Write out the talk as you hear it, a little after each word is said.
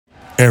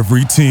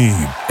Every team,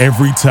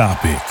 every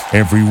topic,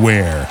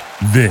 everywhere.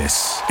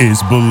 This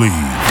is Believe.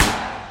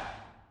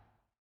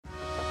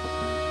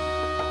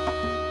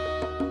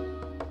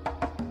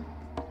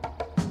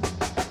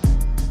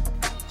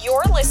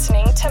 You're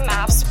listening to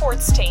Mavs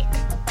Sports Take.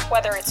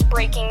 Whether it's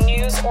breaking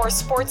news or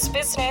sports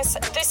business,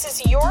 this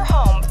is your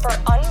home for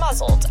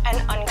unmuzzled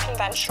and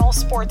unconventional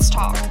sports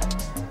talk.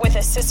 With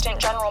Assistant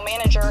General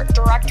Manager,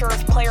 Director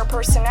of Player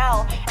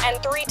Personnel, and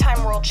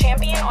three-time world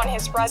champion on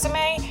his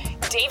resume,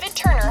 David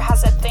Turner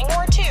has a thing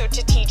or two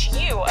to teach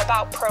you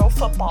about pro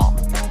football.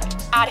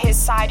 At his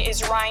side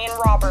is Ryan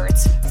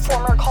Roberts,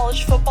 former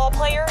college football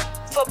player,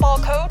 football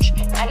coach,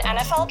 and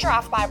NFL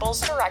Draft Bible's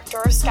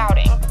Director of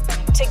Scouting.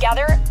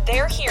 Together,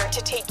 they're here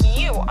to take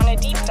you on a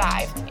deep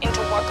dive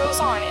into what goes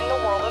on in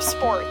the world of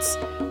sports.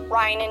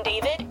 Ryan and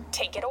David,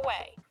 take it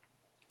away.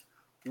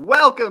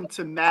 Welcome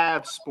to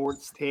Mavs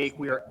Sports Take.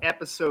 We are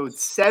episode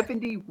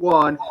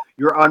 71,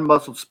 your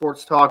unmuzzled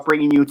sports talk,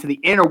 bringing you to the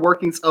inner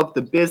workings of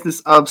the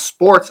business of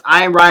sports.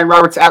 I am Ryan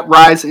Roberts at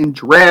Rise and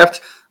Draft.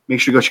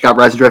 Make sure you go check out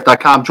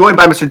riseanddraft.com. Joined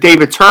by Mr.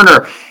 David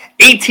Turner,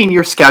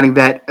 18-year scouting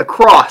vet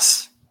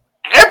across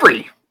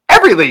every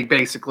league,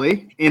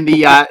 basically, in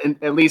the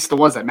at least the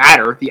ones that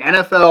matter, the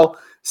NFL,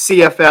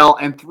 CFL,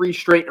 and 3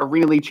 straight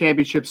Arena League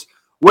championships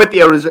with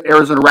the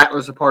Arizona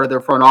Rattlers a part of their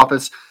front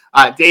office.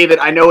 David,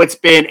 I know it's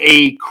been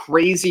a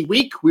crazy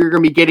week. We're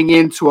going to be getting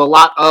into a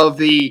lot of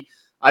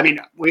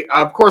we're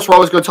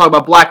always going to talk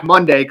about Black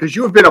Monday because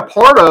you have been a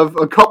part of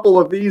a couple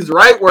of these,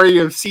 right, where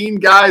you've seen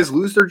guys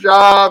lose their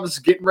jobs,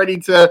 getting ready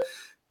to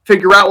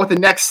figure out what the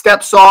next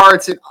steps are.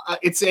 And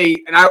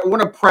I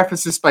want to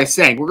preface this by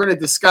saying we're going to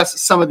discuss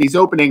some of these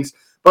openings,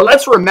 but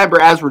let's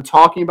remember as we're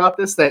talking about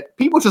this that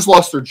people just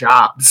lost their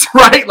jobs,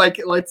 right? Like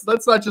let's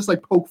not just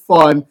like poke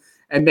fun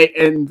and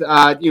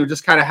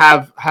just kind of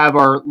have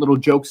our little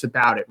jokes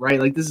about it, right?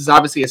 Like this is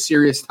obviously a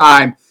serious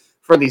time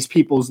for these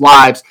people's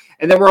lives.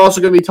 And then we're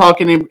also going to be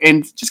talking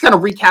and just kind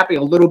of recapping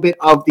a little bit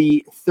of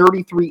the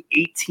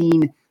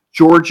 33-18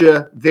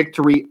 Georgia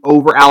victory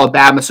over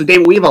Alabama. So,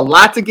 David, we have a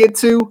lot to get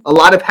to, a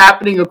lot of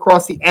happening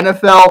across the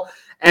NFL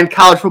and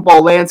college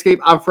football landscape.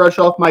 I'm fresh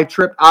off my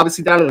trip,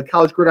 obviously, down to the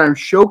College Gridiron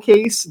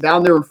Showcase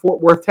down there in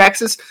Fort Worth,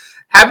 Texas.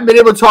 Haven't been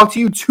able to talk to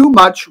you too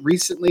much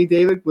recently,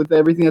 David, with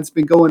everything that's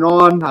been going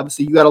on.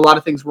 Obviously, you got a lot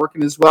of things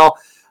working as well.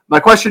 My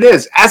question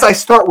is, as I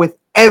start with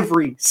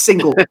every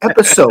single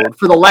episode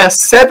for the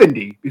last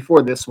 70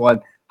 before this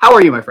one, how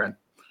are you, my friend?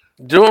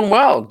 Doing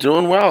well.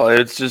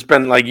 It's just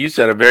been, like you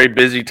said, a very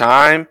busy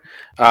time.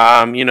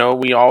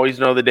 We always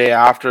know the day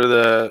after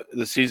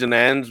the season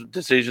ends,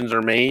 decisions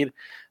are made.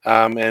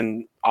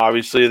 And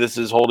obviously this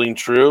is holding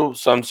true.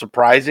 Some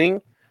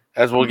surprising,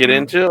 as we'll get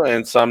into,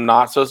 and some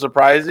not so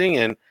surprising.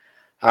 And,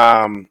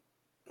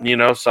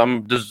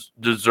 some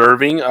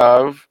deserving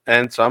of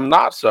and some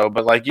not so.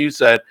 But like you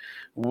said,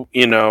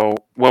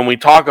 when we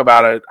talk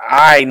about it,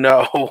 I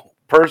know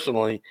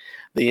personally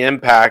the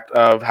impact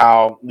of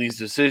how these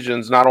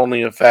decisions not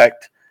only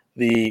affect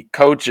the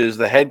coaches,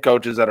 the head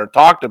coaches that are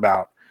talked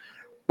about,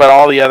 but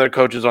all the other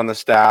coaches on the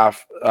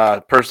staff,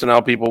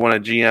 personnel people when a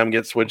GM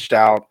gets switched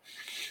out.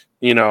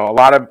 A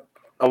lot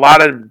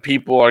of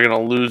people are going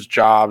to lose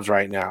jobs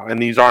right now,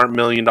 and these aren't $1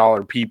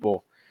 million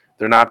people.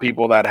 They're not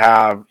people that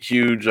have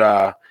huge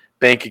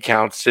bank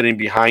accounts sitting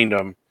behind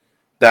them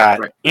that,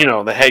 right.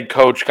 The head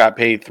coach got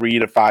paid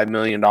 $3 to $5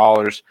 million,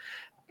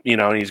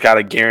 and he's got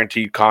a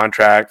guaranteed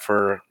contract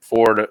for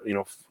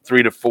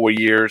 3 to 4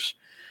 years.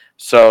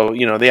 So,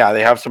 they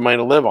have some money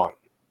to live on.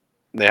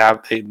 Their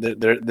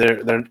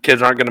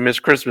kids aren't going to miss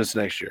Christmas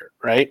next year,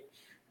 right?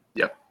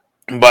 Yep.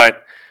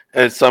 But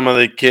as some of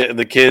the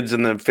kids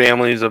and the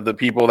families of the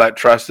people that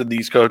trusted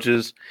these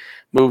coaches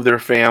move their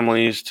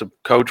families to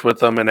coach with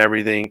them and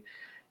everything,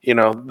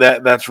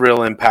 that's real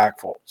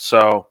impactful.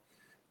 So,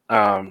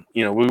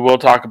 we will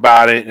talk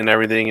about it and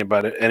everything,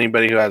 but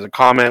anybody who has a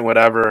comment,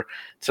 whatever,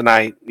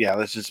 tonight,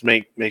 let's just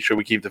make sure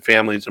we keep the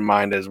families in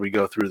mind as we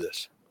go through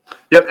this.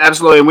 Yep,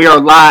 absolutely. And we are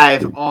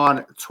live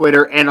on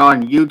Twitter and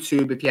on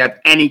YouTube. If you have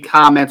any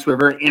comments, we're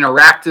very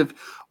interactive.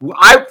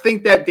 I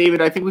think that, David,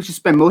 we should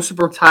spend most of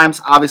our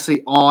times,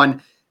 obviously,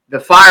 on the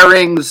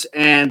firings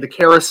and the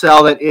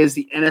carousel that is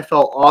the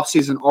NFL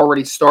offseason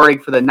already starting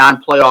for the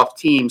non-playoff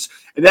teams.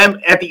 And then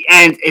at the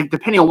end,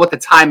 depending on what the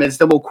time is,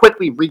 then we'll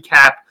quickly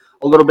recap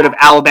a little bit of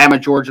Alabama,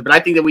 Georgia. But I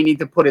think that we need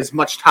to put as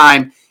much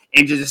time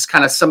into just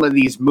kind of some of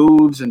these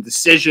moves and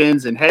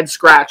decisions and head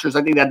scratchers.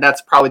 I think that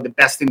that's probably the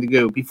best thing to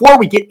do. Before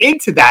we get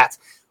into that,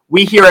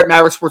 we here at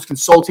Maverick Sports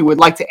Consulting would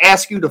like to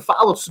ask you to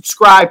follow,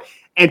 subscribe,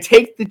 and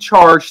take the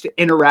charge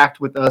to interact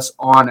with us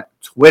on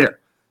Twitter,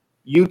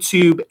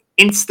 YouTube,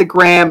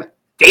 Instagram,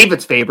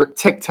 David's favorite,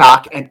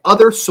 TikTok, and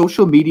other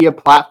social media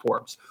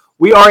platforms.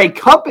 We are a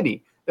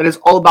company that is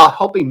all about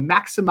helping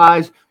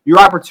maximize your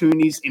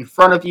opportunities in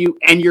front of you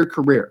and your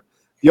career.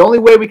 The only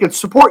way we can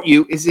support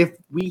you is if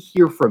we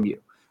hear from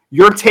you.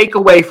 Your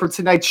takeaway for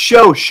tonight's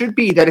show should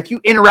be that if you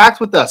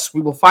interact with us,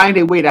 we will find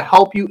a way to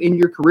help you in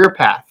your career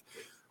path.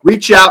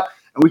 Reach out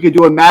and we could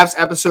do a Mavs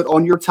episode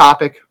on your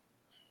topic,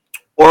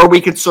 or we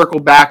could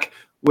circle back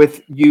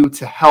with you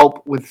to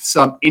help with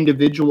some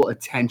individual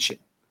attention.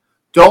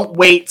 Don't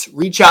wait.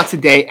 Reach out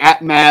today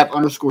at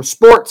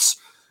 @Mav_sports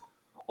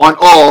on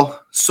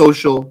all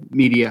social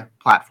media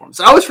platforms.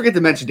 I always forget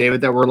to mention,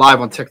 David, that we're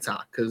live on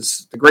TikTok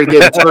because the great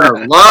David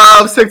Turner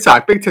loves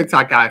TikTok. Big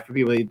TikTok guy for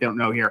people that don't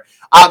know here.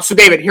 So,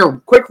 David, here,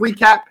 quick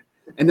recap,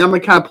 and then I'm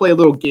going to kind of play a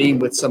little game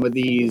with some of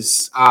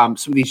these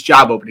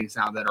job openings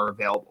now that are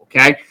available,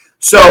 okay?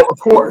 So, of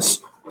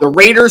course, the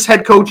Raiders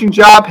head coaching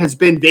job has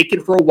been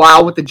vacant for a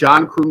while with the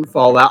John Gruden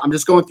fallout. I'm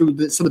just going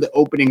through some of the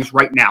openings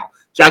right now.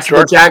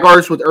 Jacksonville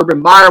Jaguars with Urban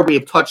Meyer. We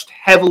have touched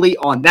heavily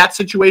on that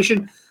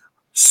situation.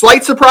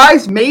 Slight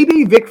surprise,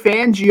 maybe Vic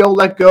Fangio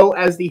let go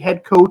as the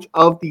head coach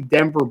of the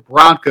Denver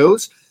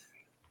Broncos.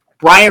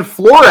 Brian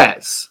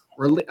Flores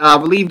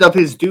relieved of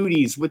his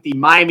duties with the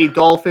Miami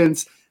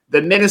Dolphins.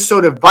 The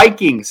Minnesota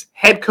Vikings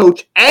head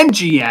coach and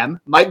GM,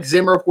 Mike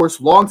Zimmer, of course,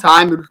 long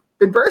time,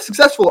 been very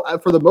successful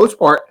for the most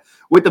part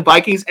with the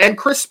Vikings, and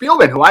Chris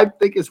Spielman, who I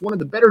think is one of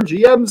the better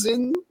GMs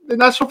in the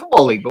National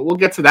Football League. But we'll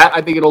get to that,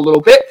 I think, in a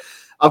little bit.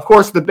 Of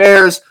course, the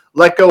Bears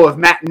let go of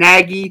Matt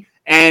Nagy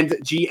and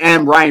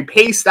GM Ryan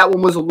Pace. That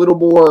one was a little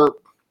more,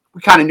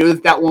 we kind of knew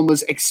that one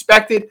was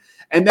expected.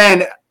 And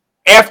then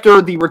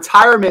after the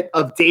retirement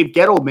of Dave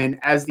Gettleman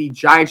as the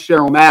Giants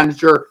general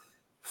manager,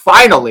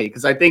 finally,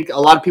 because I think a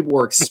lot of people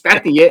were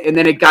expecting it, and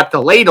then it got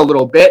delayed a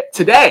little bit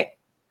today,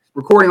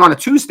 recording on a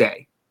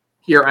Tuesday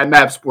here at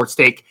Mav Sports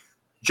Take,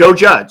 Joe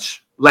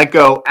Judge let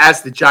go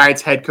as the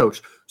Giants head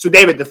coach. So,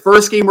 David, the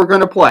first game we're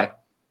going to play,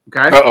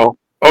 okay? Uh-oh.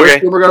 Okay.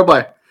 First game we're going to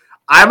play.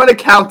 I'm going to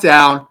count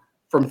down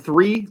from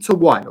 3 to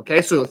 1,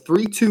 okay? So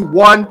 3, 2,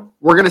 1,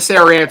 we're going to say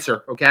our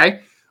answer,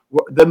 okay?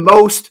 The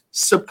most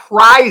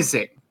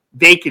surprising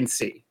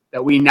vacancy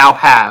that we now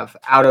have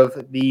out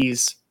of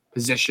these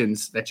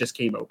positions that just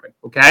came open,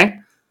 okay?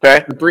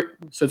 Okay.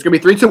 So it's going to be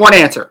 3, 2, 1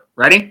 answer.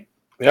 Ready?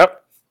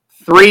 Yep.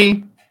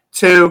 3,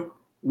 2,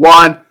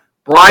 1.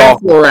 Brian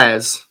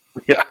Flores.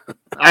 Yeah.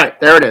 All right,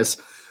 there it is.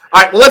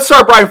 All right, well, let's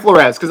start Brian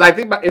Flores, because I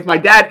think if my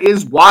dad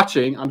is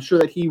watching, I'm sure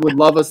that he would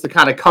love us to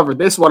kind of cover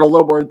this one a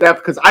little more in depth,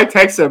 because I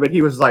texted him and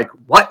he was like,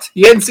 what?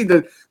 He hadn't seen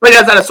my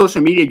dad's not a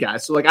social media guy,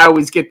 so like I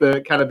always get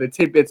the kind of the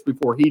tidbits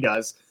before he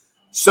does.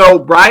 So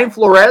Brian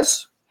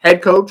Flores,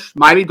 head coach,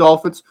 Miami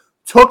Dolphins,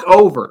 took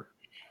over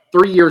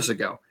 3 years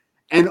ago.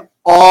 An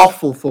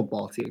awful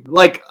football team.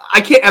 Like,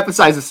 I can't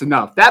emphasize this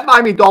enough. That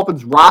Miami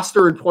Dolphins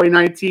roster in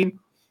 2019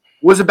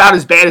 was about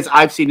as bad as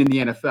I've seen in the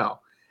NFL.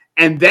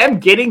 And them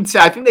getting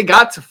to, I think they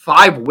got to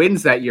 5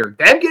 wins that year.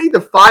 Them getting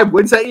to 5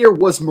 wins that year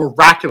was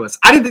miraculous.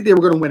 I didn't think they were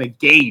going to win a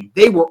game.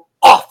 They were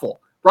awful.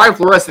 Brian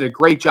Flores did a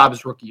great job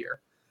his rookie year.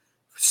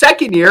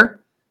 Second year,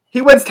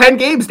 he wins 10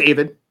 games,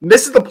 David.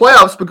 Misses the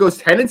playoffs, but goes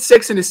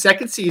 10-6 in his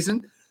second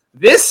season.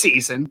 This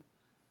season,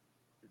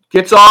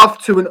 gets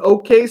off to an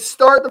okay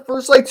start the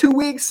first 2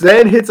 weeks,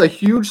 then hits a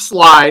huge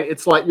slide.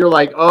 It's like, you're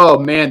like, oh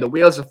man, the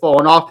wheels have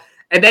fallen off.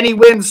 And then he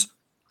wins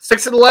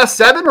 6 of the last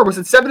 7, or was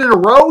it 7 in a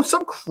row?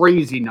 Some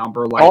crazy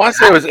number. I want to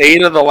say it was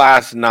 8 of the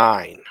last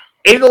 9.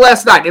 8 of the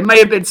last 9. It may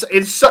have been.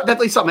 It's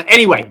definitely something.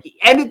 Anyway, he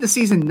ended the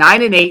season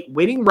 9-8,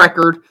 winning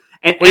record.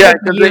 And they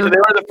were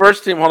the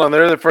first team. Hold on, they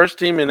were the first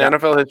team in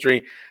NFL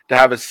history to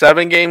have a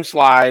 7-game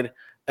slide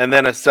and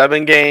then a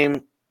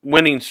 7-game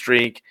winning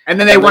streak. And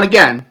then they won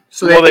again.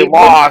 So they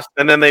lost,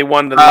 and then they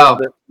won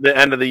the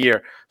end of the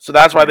year. So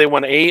that's why they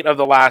won 8 of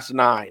the last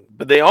 9.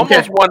 But they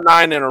almost won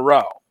 9 in a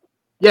row.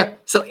 Yeah,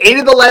 so 8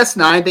 of the last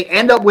 9, they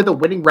end up with a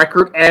winning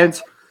record. And,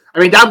 I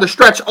mean, down the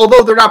stretch,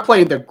 although they're not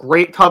playing the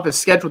great,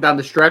 toughest schedule down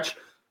the stretch,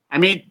 I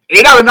mean,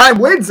 8 out of 9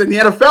 wins in the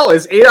NFL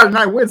is 8 out of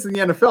 9 wins in the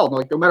NFL.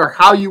 Like, no matter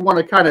how you want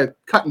to kind of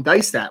cut and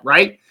dice that,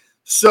 right?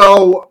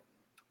 So,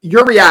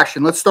 your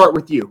reaction, let's start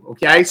with you,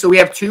 okay? So, we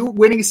have 2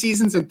 winning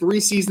seasons and 3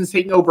 seasons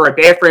taking over a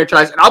bad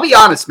franchise. And I'll be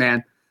honest,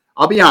 man.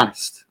 I'll be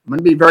honest. I'm going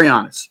to be very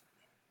honest.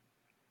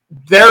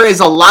 There is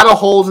a lot of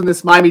holes in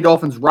this Miami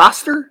Dolphins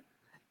roster.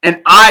 And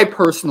I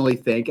personally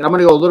think, and I'm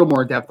going to go a little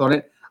more in depth on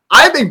it,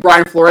 I think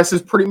Brian Flores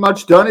has pretty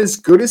much done as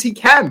good as he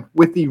can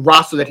with the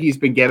roster that he's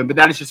been given. But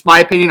that is just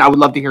my opinion. I would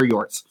love to hear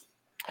yours.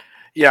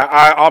 Yeah,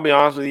 I'll be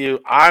honest with you.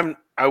 I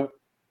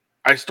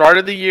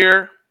started the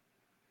year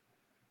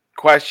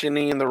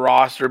questioning the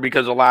roster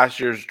because of last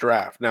year's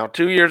draft. Now,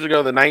 2 years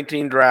ago, the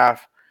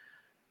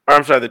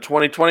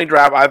 2020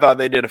 draft, I thought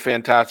they did a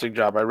fantastic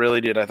job. I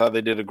really did. I thought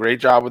they did a great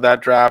job with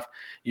that draft,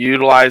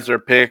 utilized their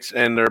picks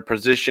and their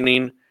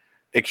positioning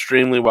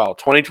extremely well.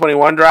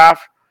 2021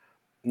 draft,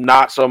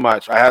 not so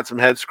much. I had some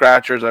head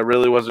scratchers. I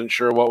really wasn't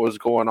sure what was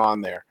going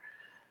on there.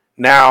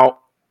 Now,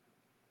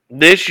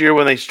 this year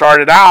when they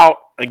started out,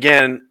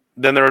 again,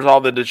 then there was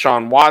all the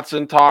Deshaun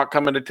Watson talk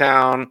coming to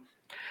town,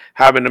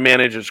 having to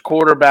manage his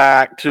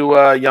quarterback,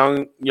 Tua,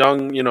 young,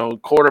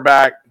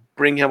 quarterback,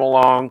 bring him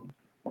along.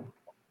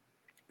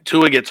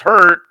 Tua gets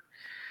hurt.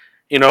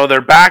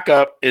 Their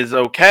backup is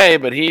okay,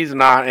 but he's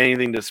not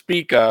anything to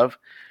speak of.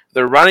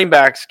 Their running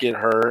backs get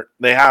hurt.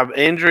 They have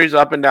injuries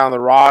up and down the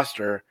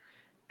roster.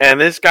 And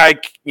this guy,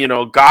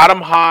 got them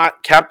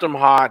hot, kept them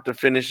hot to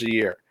finish the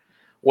year,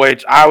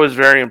 which I was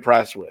very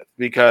impressed with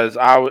because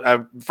I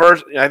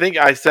think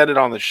I said it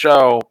on the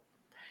show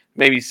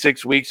maybe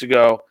 6 weeks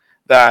ago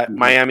that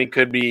Miami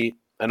could be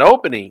an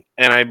opening.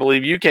 And I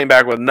believe you came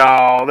back with,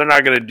 no, they're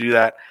not going to do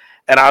that.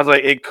 And I was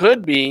like, it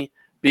could be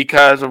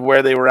because of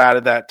where they were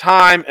at that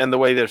time and the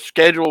way their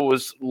schedule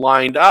was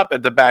lined up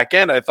at the back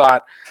end. I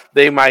thought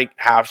they might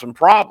have some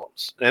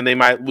problems and they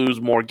might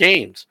lose more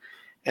games.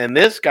 And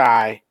this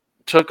guy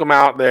took them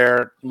out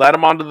there, led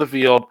them onto the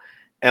field,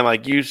 and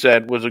like you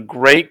said, was a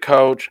great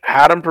coach,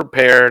 had them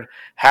prepared,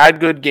 had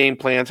good game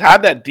plans,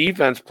 had that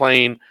defense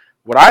playing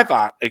what I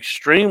thought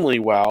extremely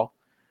well.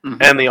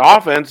 Mm-hmm. And the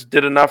offense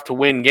did enough to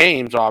win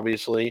games,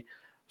 obviously.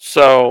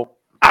 So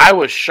I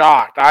was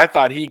shocked. I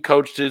thought he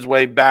coached his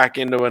way back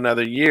into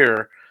another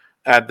year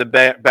at the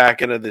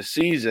back end of the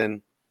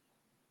season.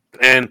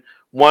 And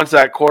once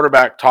that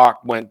quarterback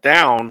talk went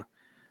down,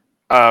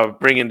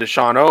 bringing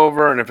Deshaun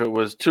over, and if it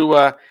was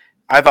Tua,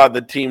 I thought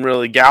the team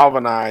really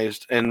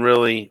galvanized and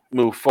really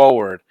moved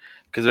forward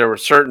because there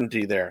was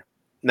certainty there.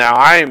 Now,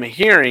 I am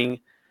hearing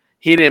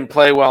he didn't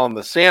play well in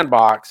the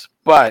sandbox,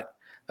 but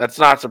that's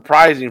not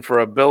surprising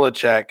for a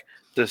Belichick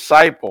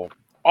disciple.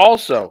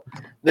 Also,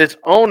 this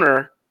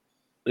owner,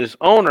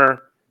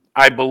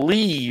 I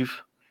believe,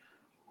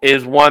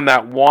 is one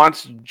that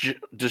wants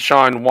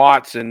Deshaun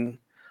Watson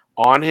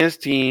on his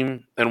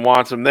team and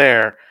wants him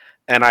there.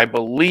 And I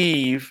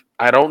believe,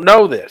 I don't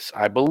know this,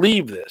 I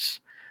believe this.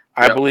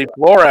 I believe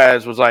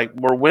Flores was like,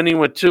 we're winning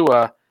with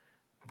Tua.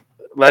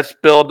 Let's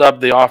build up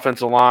the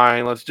offensive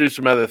line. Let's do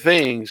some other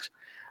things.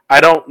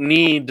 I don't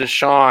need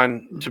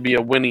Deshaun to be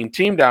a winning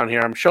team down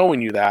here. I'm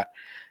showing you that.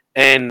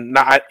 And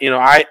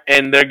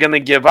and they're going to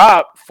give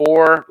up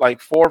four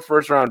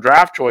first-round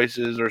draft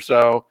choices or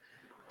so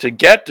to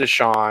get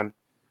Deshaun.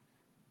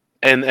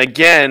 And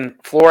again,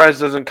 Flores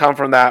doesn't come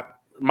from that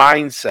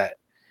mindset.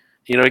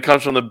 He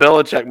comes from the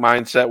Belichick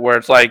mindset where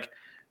it's like,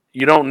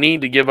 you don't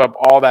need to give up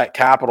all that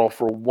capital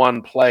for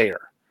one player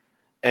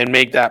and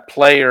make that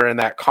player and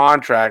that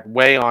contract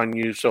weigh on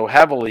you so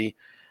heavily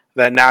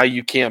that now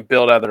you can't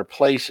build other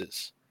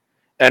places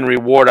and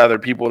reward other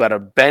people that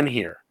have been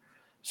here.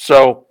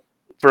 So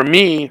for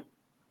me,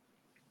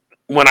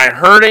 when I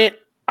heard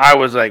it, I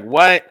was like,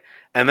 what?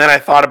 And then I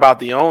thought about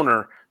the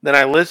owner. Then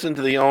I listened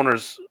to the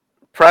owner's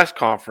press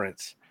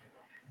conference.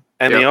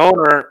 And the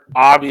owner,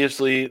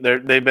 obviously,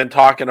 they've been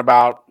talking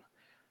about –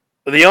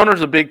 the owner's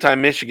a big-time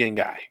Michigan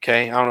guy,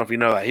 okay? I don't know if you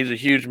know that. He's a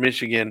huge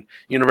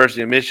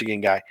University of Michigan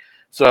guy.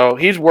 So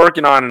he's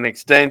working on an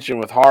extension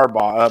with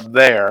Harbaugh up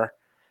there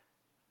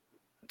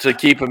to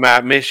keep him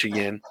at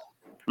Michigan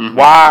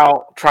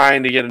while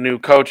trying to get a new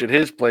coach at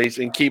his place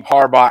and keep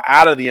Harbaugh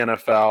out of the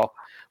NFL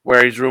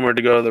where he's rumored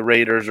to go to the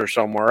Raiders or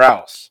somewhere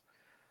else.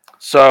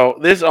 So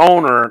this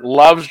owner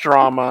loves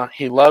drama.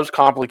 He loves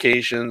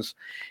complications.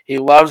 He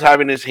loves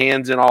having his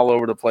hands in all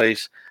over the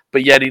place.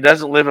 But yet he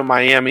doesn't live in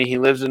Miami. He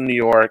lives in New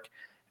York.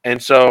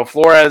 And so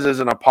Flores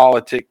isn't a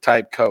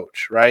politic-type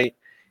coach, right?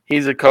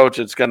 He's a coach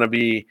that's going to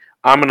be,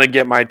 I'm going to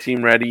get my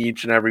team ready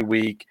each and every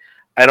week.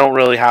 I don't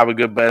really have a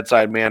good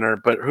bedside manner,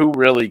 but who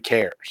really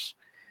cares?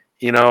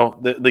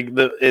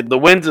 The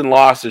wins and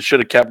losses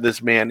should have kept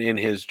this man in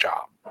his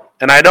job.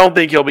 And I don't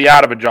think he'll be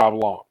out of a job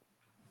long.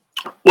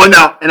 Well,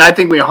 no, and I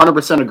think we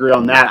 100% agree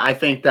on that. I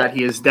think that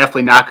he is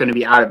definitely not going to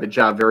be out of the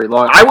job very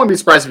long. I wouldn't be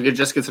surprised if he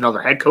just gets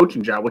another head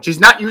coaching job, which is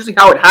not usually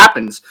how it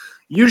happens.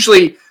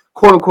 Usually,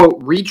 quote-unquote,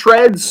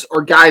 retreads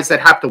or guys that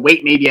have to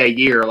wait maybe a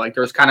year. Like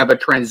there's kind of a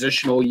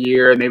transitional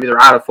year. Maybe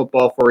they're out of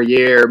football for a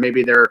year.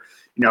 Maybe they're,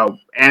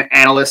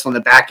 analysts on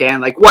the back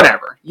end, like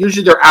whatever.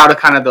 Usually they're out of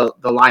kind of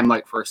the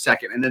limelight for a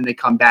second, and then they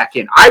come back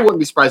in. I wouldn't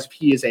be surprised if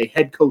he is a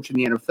head coach in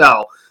the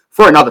NFL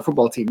for another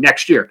football team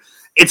next year.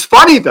 It's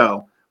funny,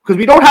 though, because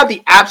we don't have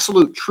the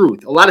absolute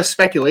truth. A lot of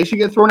speculation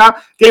gets thrown out.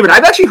 David,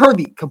 I've actually heard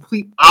the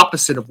complete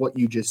opposite of what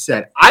you just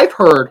said. I've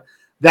heard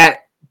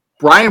that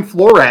Brian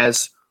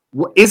Flores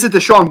is a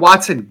Deshaun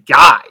Watson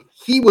guy.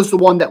 He was the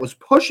one that was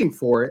pushing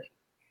for it,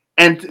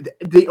 and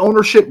the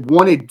ownership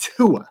wanted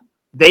Tua.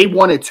 They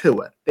wanted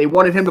Tua. They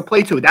wanted him to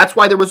play Tua. That's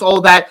why there was all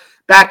that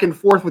back and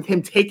forth with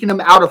him taking him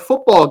out of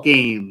football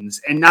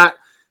games and not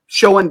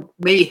showing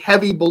maybe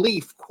heavy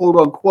belief, quote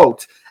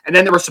unquote. And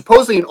then there was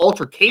supposedly an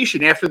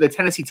altercation after the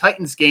Tennessee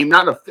Titans game,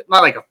 not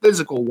like a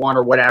physical one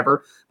or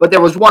whatever, but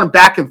there was one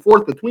back and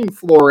forth between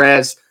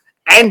Flores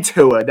and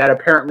Tua that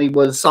apparently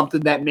was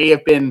something that may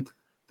have been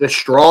the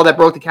straw that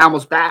broke the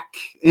camel's back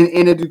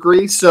in a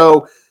degree.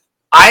 So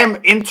I am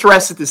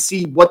interested to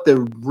see what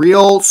the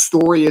real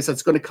story is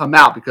that's going to come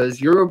out,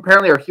 because you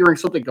apparently are hearing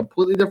something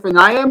completely different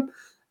than I am.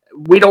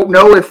 We don't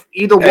know if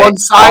either one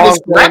side is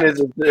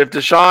correct. If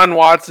Deshaun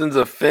Watson's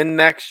a Finn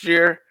next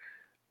year,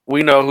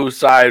 we know whose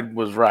side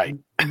was right.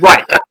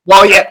 Right.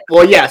 Well,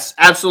 yes,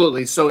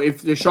 absolutely. So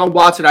if Deshaun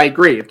Watson, I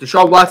agree. If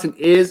Deshaun Watson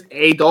is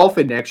a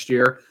Dolphin next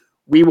year,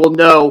 we will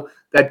know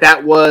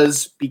that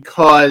was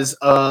because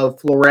of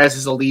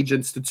Flores'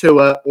 allegiance to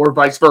Tua or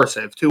vice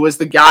versa. If Tua's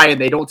the guy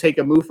and they don't take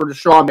a move for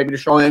Deshaun, maybe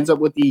Deshaun ends up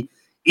with the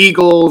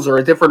Eagles or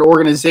a different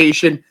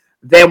organization,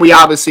 then we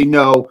obviously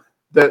know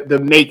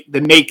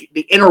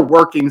the inner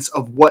workings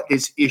of what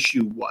his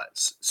issue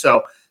was.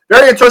 So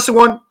very interesting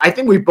one. I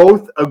think we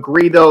both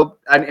agree, though.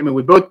 I mean,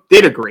 we both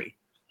did agree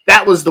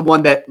that was the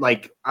one that,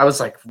 like, I was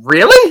like,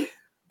 really?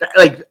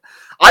 Like,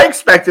 I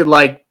expected,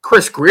 like,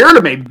 Chris Greer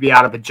to maybe be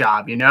out of a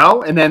job, you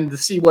know? And then to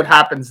see what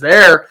happens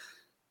there,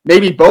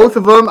 maybe both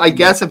of them, I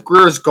guess, if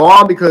Greer's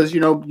gone, because, you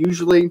know,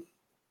 usually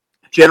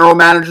general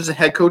managers and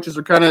head coaches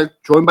are kind of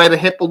joined by the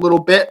hip a little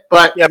bit.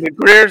 But yeah, but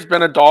Greer's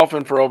been a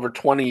Dolphin for over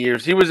 20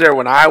 years. He was there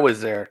when I was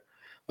there.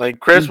 Like,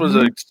 Chris was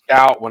a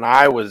scout when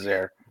I was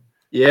there.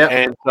 Yeah.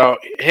 And so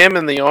him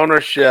and the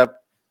ownership,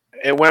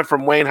 it went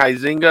from Wayne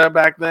Huizenga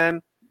back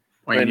then,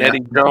 when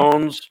Eddie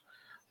Jones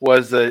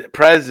was the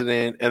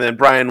president, and then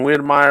Brian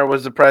Wiedemeyer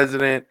was the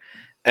president,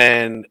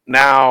 and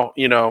now,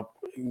 you know,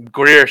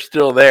 Greer's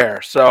still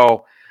there.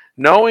 So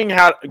knowing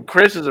how –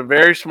 Chris is a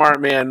very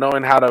smart man,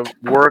 knowing how to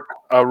work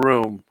a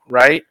room,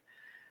 right?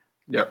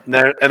 Yep.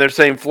 And they're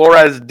saying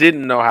Flores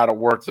didn't know how to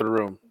work the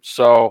room.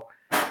 So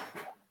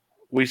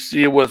we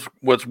see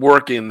what's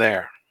working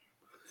there.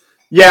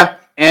 Yeah,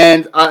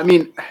 and I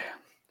mean,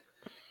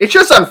 it's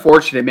just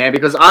unfortunate, man,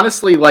 because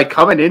honestly, like,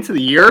 coming into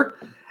the year,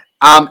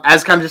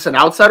 as kind of just an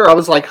outsider, I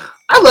was like,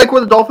 I like where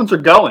the Dolphins are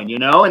going, you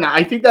know? And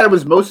I think that it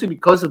was mostly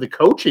because of the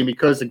coaching,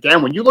 because,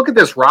 again, when you look at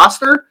this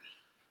roster,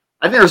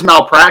 I think there's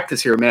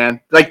malpractice here, man.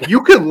 Like,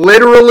 you could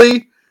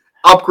literally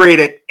upgrade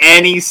at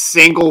any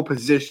single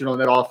position on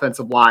that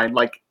offensive line,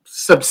 like,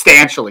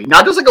 substantially.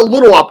 Not just like a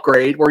little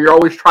upgrade where you're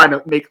always trying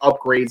to make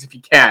upgrades if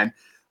you can.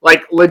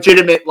 Like,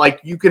 legitimate, like,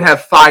 you could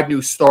have 5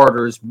 new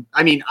starters.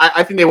 I mean,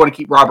 I think they want to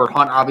keep Robert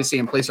Hunt, obviously,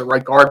 in place at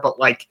right guard, but,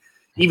 like,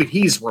 even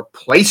he's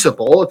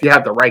replaceable if you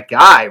have the right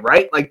guy,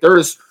 right? Like,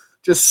 there's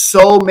just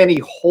so many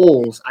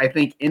holes, I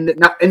think, in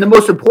the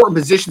most important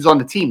positions on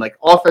the team, like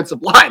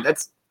offensive line.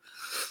 That's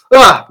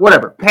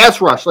whatever. Pass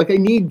rush, like, they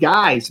need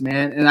guys,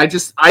 man. And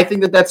I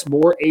think that that's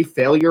more a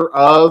failure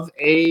of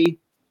a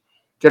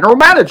general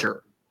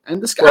manager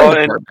and the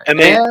scouting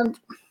department.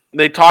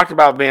 They talked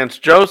about Vance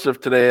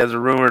Joseph today as a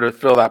rumor to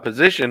fill that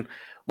position,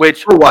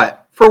 which for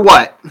what? For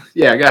what?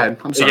 Yeah, go ahead.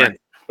 I'm sorry. Again,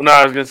 no,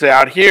 I was going to say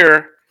out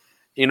here,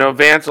 you know,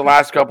 Vance the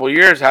last couple of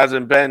years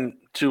hasn't been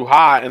too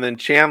hot, and then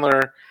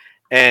Chandler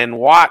and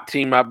Watt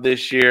team up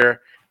this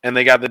year, and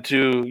they got the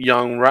 2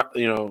 young,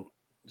 you know,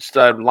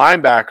 stud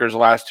linebackers the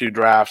last 2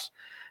 drafts,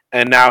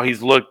 and now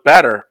he's looked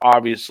better,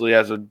 obviously,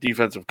 as a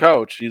defensive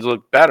coach. He's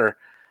looked better.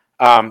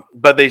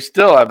 But they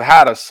still have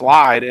had a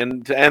slide,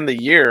 and to end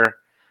the year,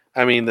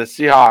 I mean, the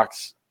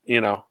Seahawks,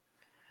 you know,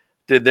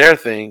 did their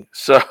thing.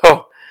 So,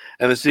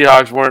 and the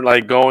Seahawks weren't,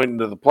 like, going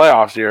to the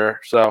playoffs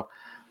here. So,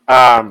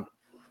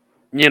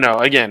 you know,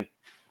 again,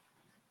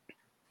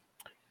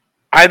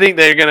 I think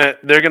they're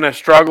gonna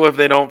struggle if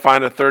they don't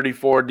find a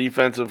 34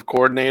 defensive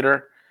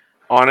coordinator,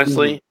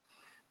 honestly.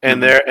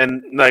 And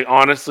like,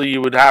 honestly, you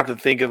would have to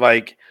think of,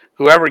 like,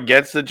 whoever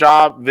gets the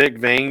job, Vic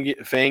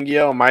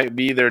Fangio might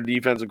be their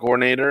defensive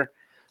coordinator.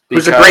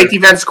 Who's a great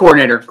defense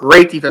coordinator.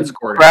 Great defense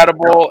coordinator.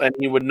 Incredible, and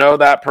he would know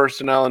that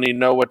personnel, and he'd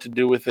know what to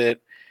do with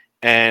it.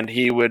 And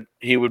he would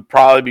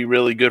probably be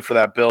really good for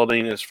that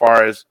building, as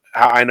far as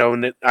how I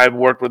know. I've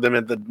worked with him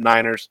at the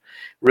Niners.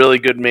 Really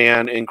good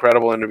man,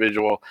 incredible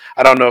individual.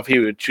 I don't know if he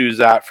would choose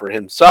that for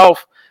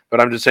himself,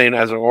 but I'm just saying,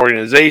 as an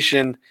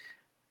organization,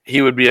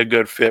 he would be a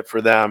good fit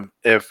for them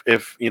if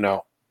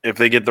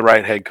they get the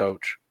right head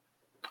coach.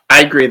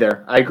 I agree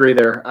there.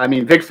 I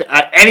mean,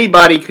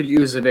 anybody could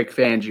use a Vic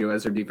Fangio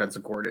as their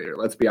defensive coordinator.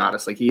 Let's be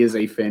honest. Like, he is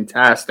a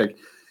fantastic.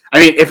 I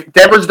mean, if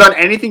Denver's done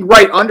anything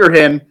right under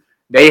him,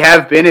 they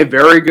have been a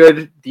very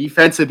good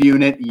defensive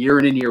unit year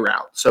in and year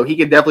out. So he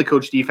can definitely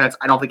coach defense.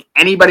 I don't think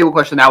anybody will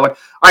question that one. All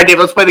right, Dave,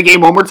 let's play the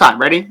game one more time.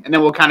 Ready? And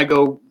then we'll kind of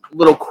go a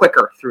little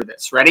quicker through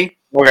this. Ready?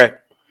 Okay.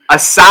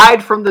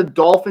 Aside from the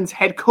Dolphins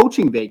head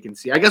coaching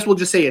vacancy, I guess we'll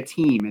just say a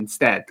team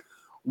instead.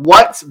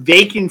 What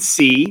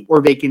vacancy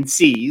or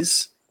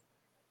vacancies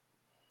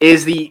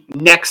is the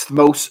next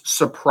most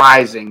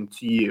surprising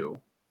to you?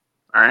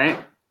 All right?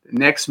 The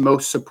next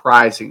most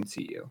surprising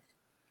to you.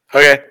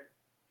 Okay.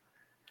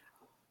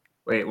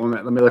 Wait, 1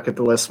 minute. Let me look at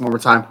the list one more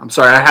time. I'm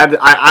sorry.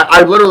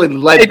 I literally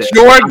led this. It's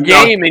your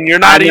game, and you're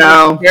not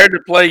even prepared to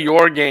play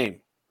your game.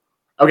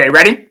 Okay,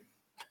 ready?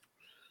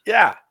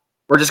 Yeah.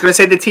 We're just going to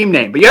say the team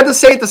name. But you have to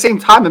say it at the same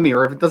time,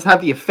 Amir, if it doesn't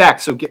have the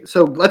effect.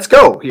 So let's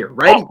go here.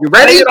 Ready? You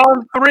ready? Say it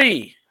on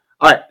 3.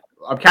 All right.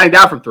 I'm counting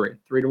down from 3.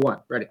 3 to 1.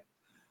 Ready?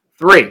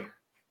 3,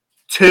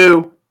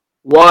 2,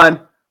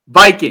 1.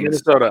 Vikings.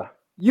 Minnesota.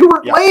 You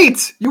were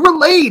late. You were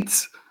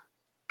late.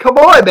 Come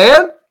on,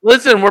 man.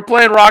 Listen, we're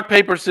playing rock,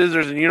 paper,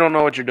 scissors, and you don't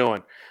know what you're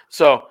doing.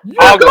 So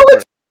I'll go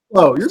first.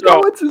 Oh, you're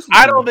going too slow.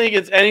 I don't think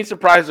it's any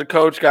surprise the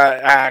coach got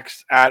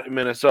axed at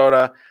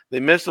Minnesota. They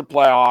missed the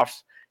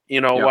playoffs.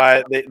 You know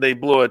why? They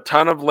blew a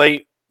ton of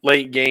late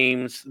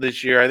games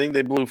this year. I think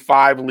they blew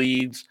 5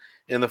 leads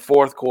in the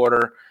fourth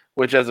quarter,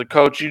 which as a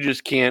coach you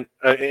just can't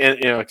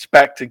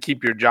expect to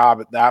keep your job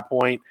at that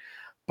point.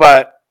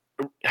 But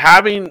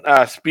having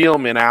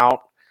Spielman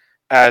out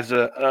as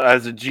a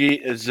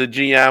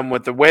GM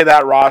with the way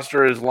that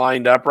roster is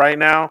lined up right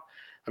now,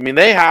 I mean,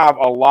 they have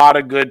a lot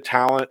of good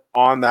talent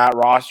on that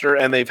roster,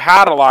 and they've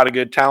had a lot of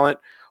good talent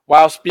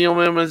while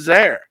Spielman was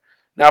there.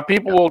 Now,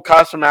 people will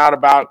cuss him out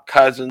about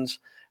Cousins,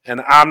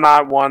 and I'm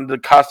not one to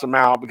cuss him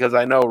out because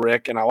I know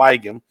Rick and I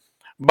like him.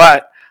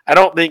 But I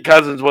don't think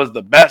Cousins was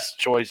the best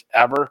choice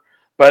ever.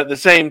 But at the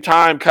same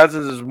time,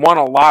 Cousins has won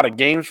a lot of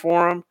games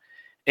for him.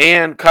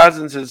 And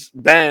Cousins has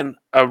been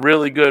a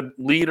really good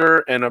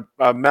leader and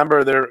a member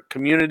of their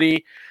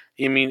community.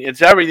 I mean,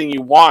 it's everything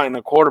you want in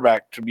a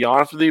quarterback, to be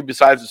honest with you,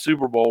 besides the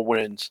Super Bowl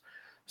wins.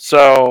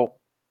 So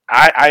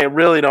I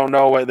really don't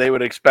know what they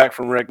would expect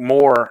from Rick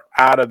Moore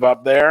out of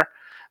up there.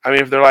 I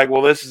mean, if they're like,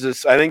 well, I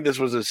think this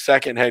was his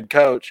second head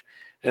coach.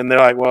 And they're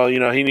like, well,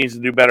 he needs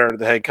to do better at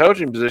the head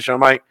coaching position. I'm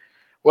like,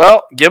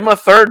 well, give him a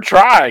third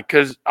try,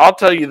 because I'll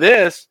tell you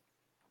this.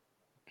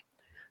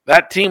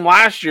 That team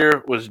last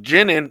year was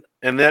ginning,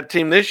 and that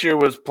team this year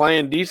was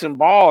playing decent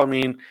ball. I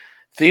mean,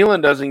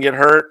 Thielen doesn't get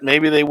hurt.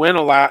 Maybe they win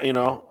a lot,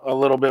 a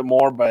little bit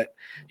more. But,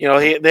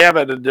 they have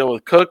had to deal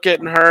with Cook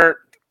getting hurt,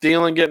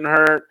 Thielen getting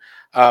hurt,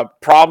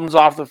 problems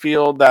off the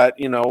field that,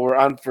 were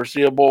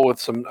unforeseeable with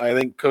some, I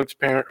think Cook's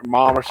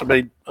mom or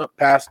somebody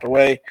passed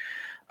away.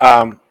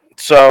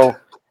 So,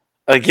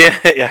 again,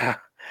 yeah.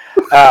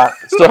 You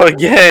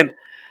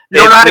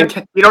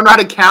don't know how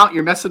to count.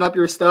 You're messing up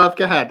your stuff.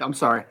 Go ahead. I'm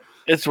sorry.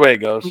 It's the way it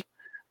goes.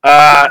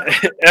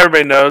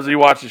 Everybody knows. You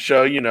watch the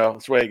show,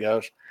 it's the way it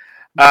goes.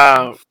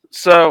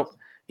 So,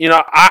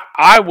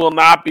 I will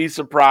not be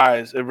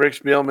surprised if Rick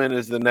Spielman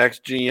is the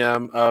next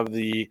GM of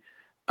the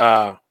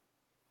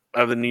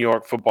New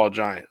York Football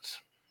Giants.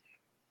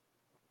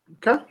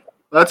 Okay,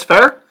 that's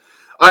fair.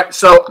 All right,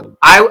 so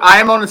I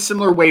am on a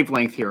similar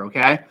wavelength here.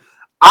 Okay,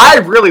 I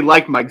really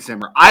like Mike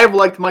Zimmer. I've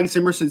liked Mike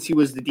Zimmer since he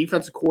was the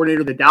defensive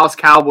coordinator of the Dallas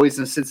Cowboys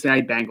and the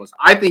Cincinnati Bengals.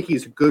 I think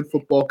he's a good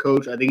football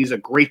coach. I think he's a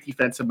great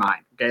defensive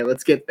mind. Okay,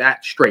 let's get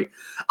that straight.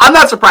 I'm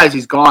not surprised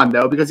he's gone,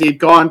 though, because he had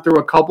gone through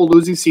a couple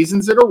losing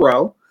seasons in a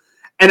row.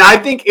 And I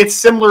think it's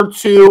similar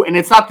to, and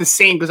it's not the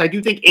same, because I do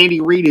think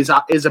Andy Reid is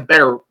a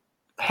better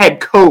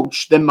head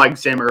coach than Mike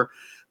Zimmer.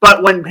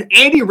 But when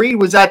Andy Reid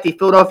was at the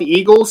Philadelphia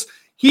Eagles,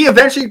 he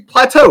eventually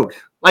plateaued.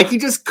 Like, he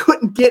just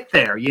couldn't get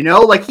there,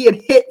 Like, he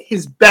had hit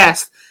his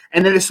best,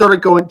 and then it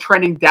started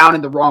trending down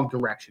in the wrong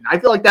direction. I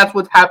feel like that's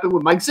what happened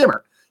with Mike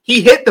Zimmer.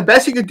 He hit the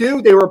best he could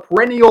do. They were a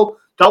perennial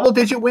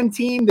double-digit win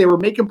team. They were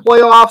making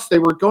playoffs. They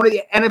were going to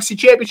the NFC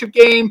Championship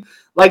game.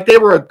 Like, they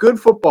were a good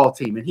football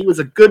team, and he was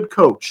a good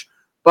coach.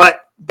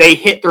 But they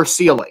hit their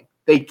ceiling.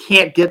 They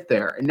can't get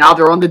there. And now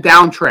they're on the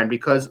downtrend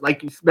because,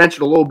 like you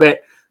mentioned a little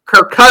bit,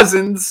 Kirk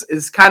Cousins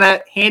is kind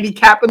of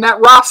handicapping that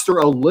roster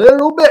a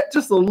little bit,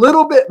 just a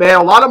little bit, man.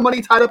 A lot of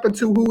money tied up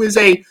into who is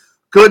a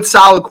good,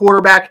 solid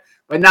quarterback,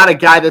 but not a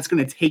guy that's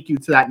going to take you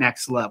to that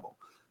next level.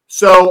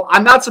 So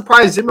I'm not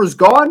surprised Zimmer's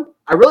gone.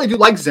 I really do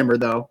like Zimmer,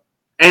 though.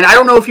 And I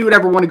don't know if he would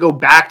ever want to go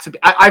back to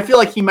 – I feel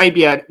like he might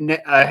be a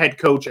head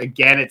coach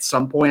again at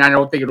some point. I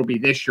don't think it'll be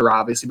this year,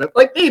 obviously, but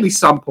like maybe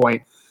some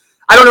point.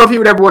 I don't know if he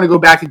would ever want to go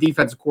back to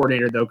defensive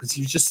coordinator, though, because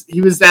he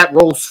was that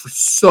role for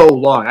so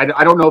long.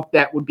 I don't know if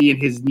that would be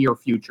in his near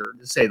future,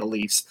 to say the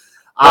least.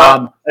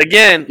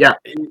 Again, yeah,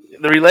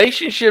 the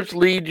relationships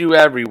lead you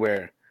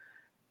everywhere.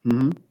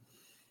 Mm-hmm.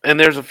 And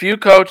there's a few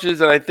coaches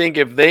that I think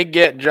if they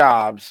get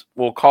jobs,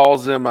 will call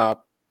them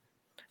up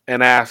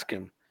and ask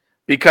him.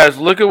 Because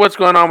look at what's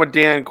going on with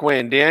Dan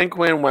Quinn. Dan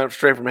Quinn went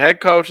straight from head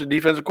coach to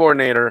defensive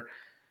coordinator.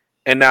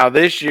 And now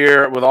this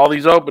year, with all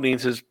these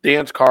openings, his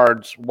dance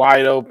card's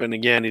wide open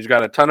again. He's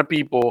got a ton of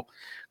people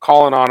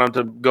calling on him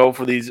to go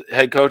for these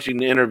head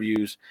coaching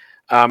interviews.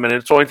 And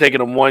it's only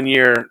taken him 1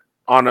 year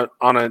on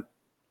a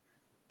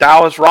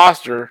Dallas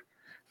roster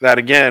that,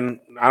 again,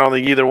 I don't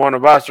think either one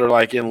of us are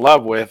like in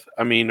love with.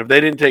 I mean, if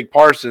they didn't take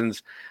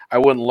Parsons, I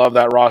wouldn't love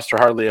that roster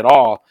hardly at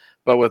all.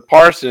 But with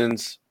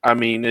Parsons, I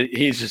mean,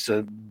 he's just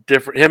a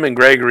different – him and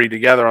Gregory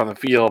together on the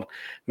field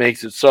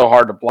makes it so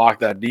hard to block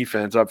that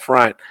defense up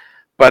front.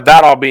 But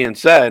that all being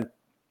said,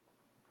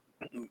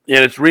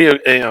 it's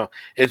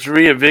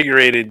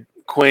reinvigorated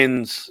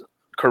Quinn's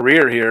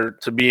career here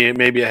to be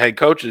maybe a head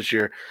coach this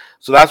year.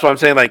 So that's what I'm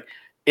saying. Like,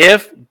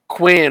 if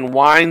Quinn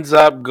winds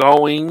up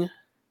going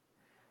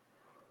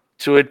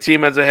to a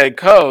team as a head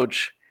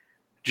coach,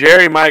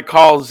 Jerry might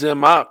call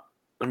Zim up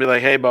and be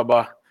like, "Hey,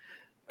 Bubba,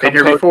 been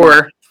here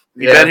before.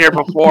 You've been here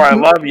before. I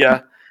love you,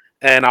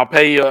 and I'll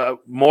pay you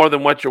more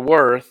than what you're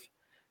worth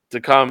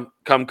to come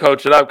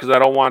coach it up because I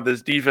don't want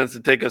this defense to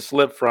take a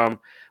slip from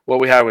what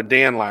we had with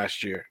Dan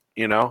last year."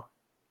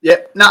 Yeah,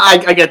 no,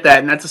 I get that,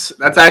 and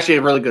that's actually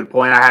a really good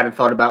point. I hadn't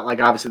thought about,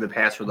 like, obviously the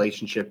past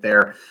relationship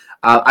there.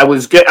 I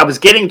was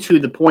getting to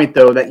the point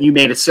though that you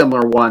made a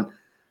similar one.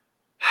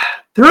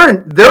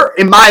 They're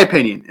in my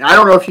opinion, and I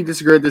don't know if you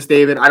disagree with this,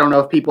 David. I don't know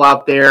if people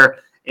out there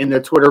in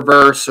the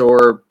Twitterverse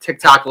or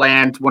TikTok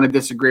land want to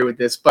disagree with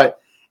this,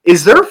 but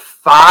is there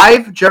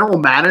 5 general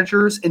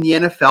managers in the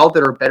NFL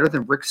that are better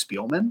than Rick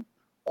Spielman?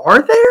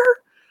 Are there?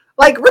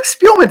 Like, Rick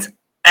Spielman's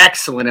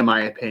excellent in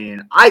my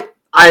opinion. I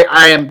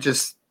am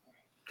just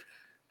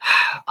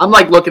 – I'm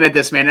like looking at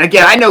this, man. And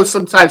again, I know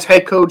sometimes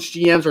head coach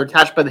GMs are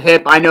attached by the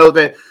hip. I know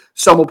that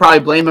some will probably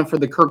blame him for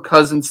the Kirk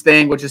Cousins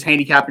thing, which is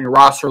handicapping your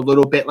roster a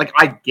little bit. Like,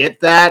 I get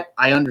that.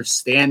 I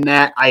understand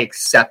that. I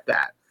accept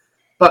that.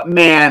 But,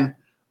 man,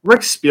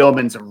 Rick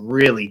Spielman's a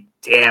really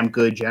damn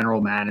good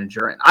general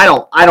manager. And I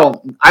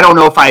don't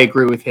know if I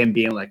agree with him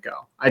being let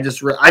go. I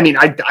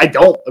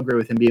don't agree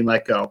with him being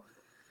let go.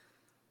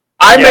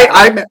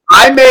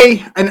 I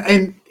may,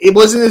 and it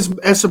wasn't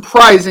as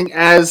surprising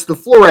as the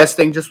Flores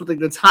thing, just with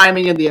the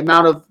timing and the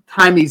amount of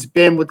time he's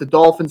been with the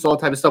Dolphins, all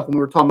that type of stuff when we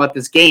were talking about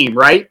this game,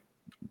 right?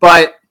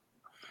 But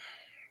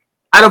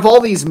out of all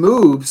these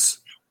moves,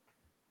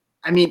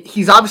 I mean,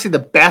 he's obviously the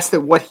best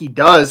at what he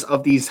does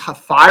of these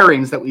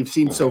firings that we've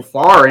seen so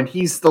far, and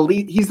he's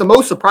the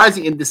most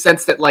surprising in the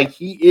sense that, like,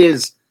 he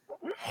is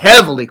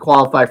heavily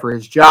qualified for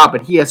his job,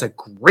 and he has a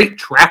great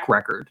track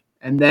record.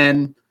 And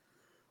then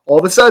all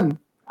of a sudden,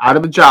 out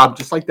of the job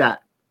just like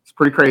that. It's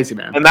pretty crazy,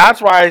 man. And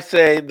that's why I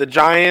say the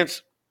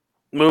Giants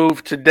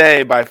move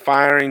today by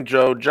firing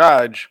Joe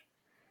Judge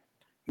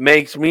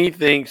makes me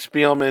think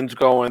Spielman's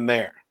going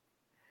there.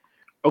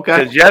 Okay.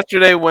 Because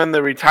yesterday when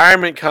the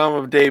retirement come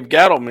of Dave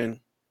Gettleman,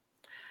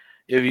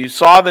 if you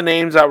saw the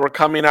names that were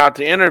coming out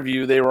to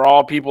interview, they were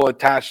all people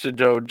attached to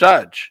Joe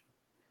Judge.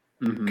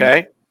 Mm-hmm.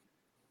 Okay?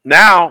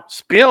 Now,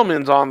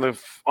 Spielman's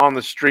on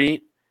the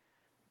street,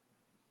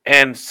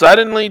 and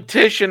suddenly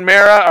Tisch and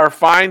Mara are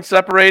fine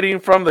separating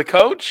from the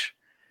coach.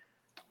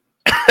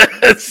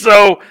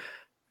 So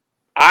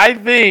I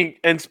think,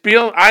 and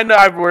I know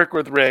I've worked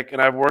with Rick and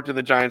I've worked in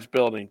the Giants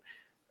building.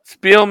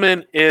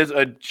 Spielman is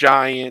a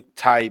Giant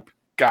type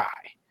guy.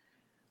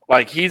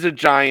 Like, he's a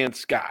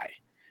Giants guy.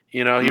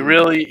 You know,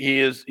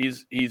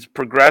 he's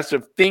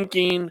progressive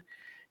thinking.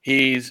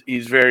 He's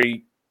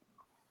very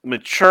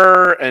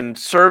mature and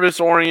service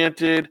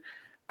oriented.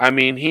 I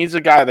mean, he's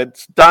a guy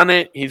that's done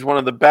it. He's one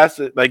of the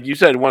best, like you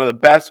said, one of the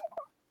best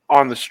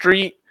on the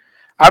street.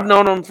 I've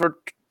known him for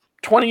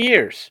 20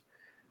 years,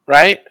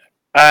 right?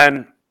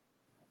 And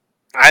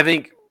I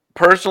think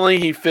personally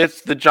he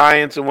fits the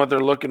Giants and what they're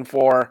looking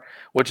for,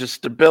 which is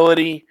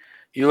stability.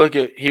 You look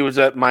at, he was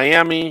at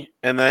Miami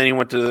and then he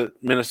went to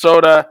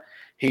Minnesota.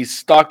 He's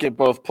stuck at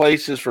both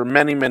places for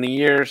many, many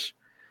years.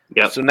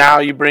 Yep. So now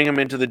you bring him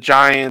into the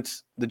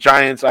Giants. The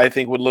Giants, I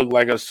think, would look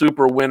like a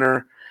super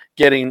winner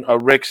getting a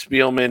Rick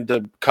Spielman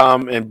to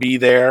come and be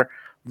there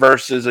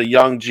versus a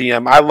young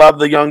GM. I love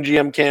the young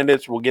GM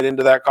candidates. We'll get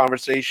into that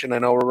conversation. I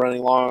know we're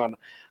running long on a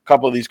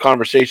couple of these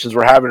conversations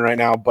we're having right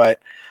now,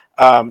 but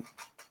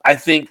I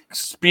think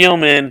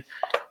Spielman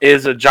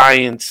is a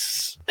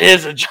Giants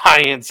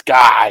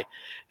guy,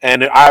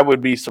 and I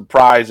would be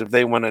surprised if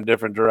they went a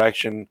different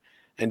direction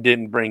and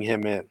didn't bring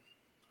him in.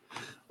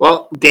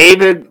 Well,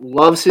 David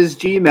loves his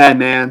G-Man,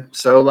 man.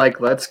 So,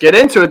 let's get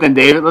into it then,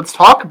 David. Let's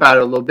talk about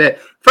it a little bit.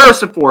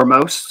 First and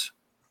foremost,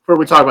 before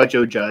we talk about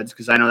Joe Judge,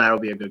 because I know that'll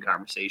be a good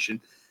conversation.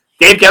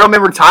 Dave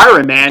Gettleman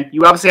retiring, man.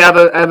 You obviously have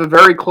a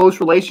very close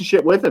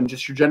relationship with him.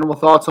 Just your general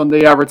thoughts on the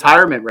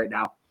retirement right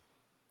now.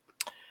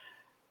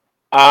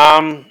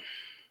 I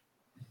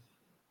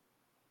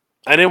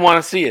didn't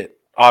want to see it,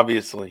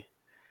 obviously.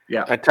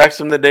 Yeah. I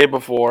texted him the day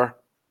before,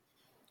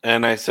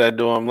 and I said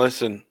to him,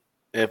 listen,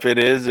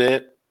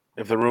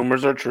 if the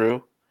rumors are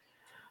true,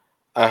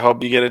 I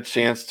hope you get a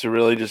chance to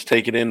really just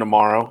take it in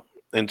tomorrow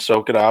and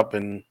soak it up,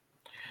 and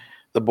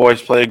the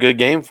boys play a good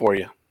game for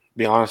you, to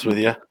be honest with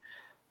you.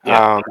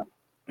 Yeah.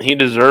 He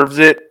deserves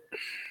it.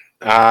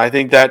 I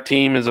think that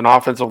team is an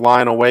offensive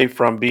line away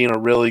from being a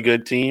really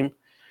good team.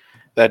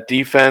 That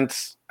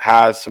defense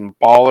has some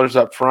ballers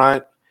up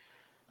front.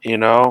 You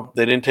know,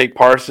 they didn't take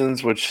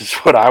Parsons, which is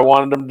what I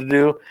wanted them to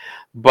do.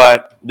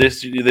 But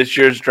this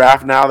year's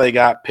draft now, they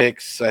got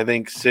picks, I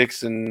think,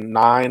 6 and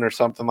 9 or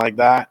something like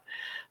that.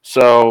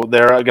 So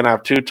they're going to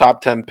have 2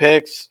 top 10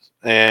 picks,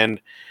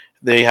 and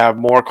they have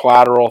more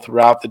collateral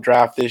throughout the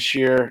draft this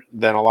year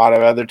than a lot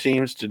of other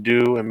teams to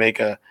do and make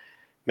a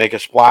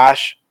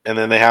splash. And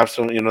then they have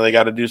some, they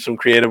got to do some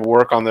creative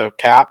work on the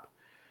cap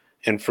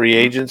and free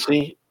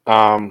agency.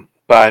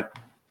 But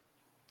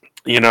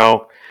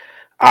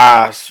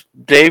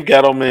Dave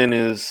Gettleman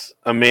is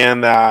a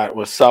man that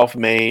was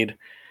self-made.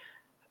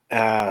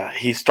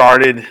 He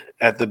started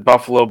at the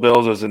Buffalo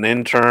Bills as an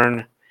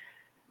intern.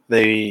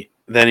 Then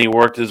he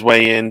worked his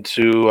way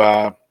into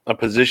a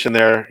position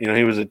there.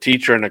 He was a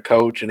teacher and a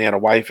coach, and he had a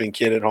wife and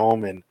kid at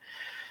home. And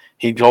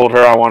he told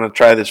her, I want to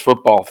try this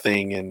football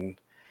thing. And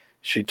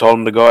she told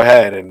him to go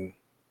ahead. And,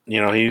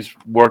 he's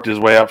worked his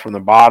way up from the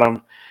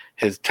bottom.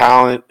 His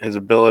talent, his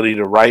ability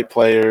to write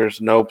players,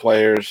 know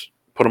players,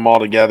 put them all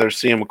together,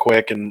 see them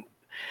quick, and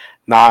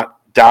not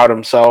doubt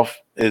himself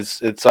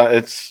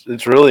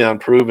it's really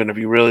unproven if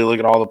you really look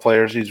at all the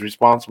players he's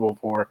responsible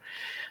for.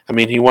 I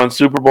mean, he won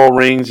Super Bowl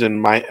rings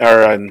in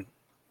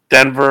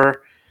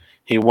Denver.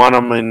 He won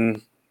them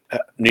in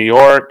New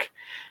York.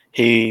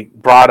 He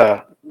brought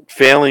a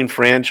failing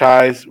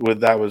franchise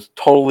that was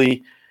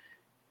totally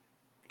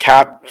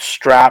cap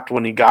strapped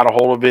when he got a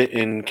hold of it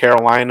in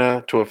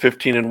Carolina to a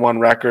 15-1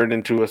 record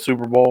into a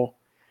Super Bowl.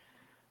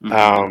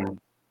 Mm-hmm.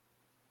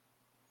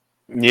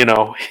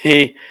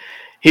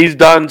 He's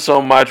done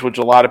so much, which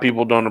a lot of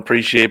people don't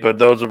appreciate, but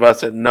those of us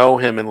that know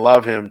him and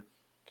love him,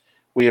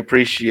 we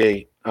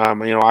appreciate.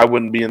 I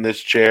wouldn't be in this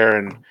chair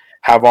and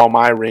have all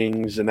my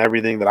rings and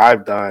everything that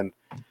I've done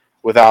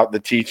without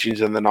the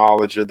teachings and the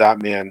knowledge of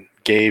that man,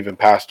 gave and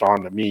passed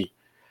on to me.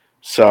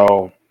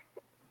 So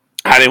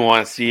I didn't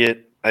want to see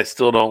it. I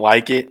still don't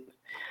like it,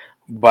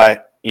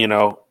 but he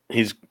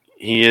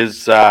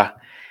is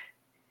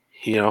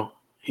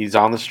he's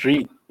on the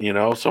street.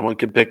 Someone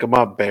could pick him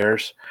up.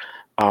 Bears.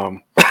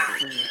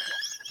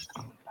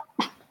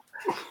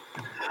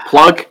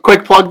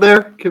 Quick plug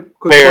there.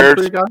 Bears. Plug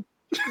for you guys.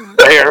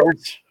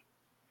 Bears.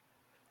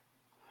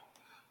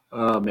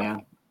 Oh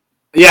man.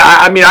 Yeah,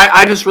 I mean,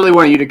 I just really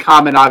wanted you to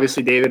comment,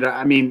 obviously, David.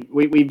 I mean,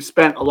 we've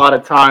spent a lot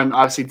of time,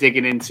 obviously,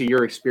 digging into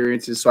your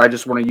experiences. So I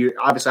just wanted you,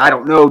 obviously, I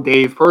don't know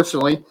Dave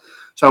personally.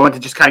 So I want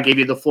to just kind of give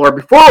you the floor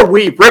before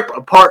we rip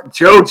apart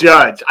Joe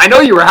Judge. I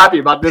know you were happy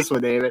about this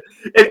one, David.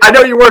 I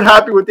know you weren't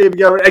happy with David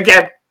Gettleman.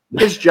 Again,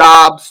 his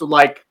job, so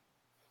like,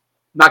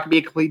 not going to be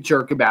a complete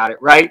jerk about it,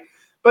 right?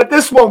 But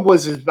this one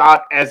was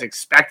about as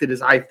expected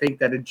as I think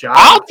that a job.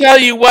 I'll tell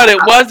you what, it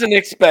wasn't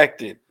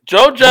expected.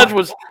 Joe Judge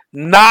was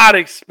not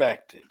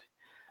expected.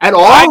 At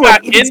all? I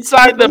got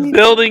inside the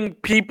building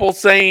people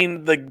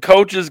saying the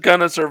coach is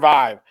going to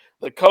survive.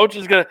 The coach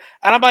is going to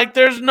 – and I'm like,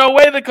 there's no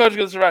way the coach is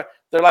going to survive.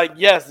 They're like,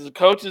 yes, the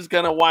coach is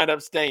going to wind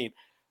up staying.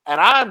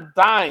 And I'm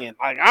dying.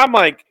 I'm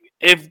like,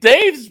 if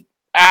Dave's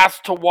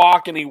asked to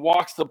walk and he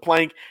walks the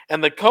plank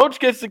and the coach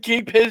gets to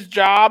keep his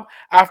job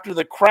after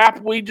the crap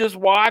we just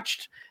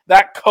watched,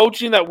 that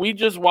coaching that we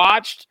just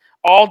watched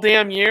all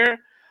damn year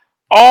 –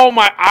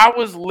 I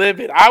was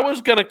livid. I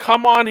was going to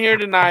come on here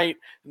tonight,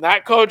 and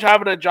that coach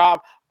having a job,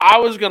 I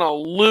was going to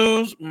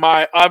lose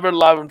my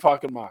ever-loving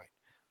fucking mind.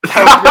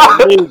 I was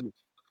going to lose it.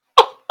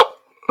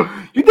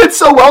 You did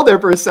so well there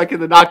for a second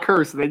to not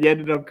curse, and then you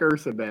ended up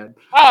cursing, man.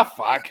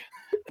 Fuck.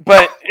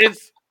 But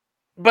it's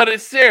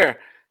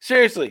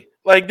seriously,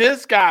 like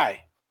this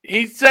guy,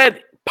 he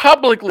said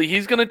publicly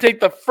he's going to take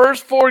the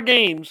first 4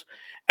 games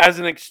as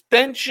an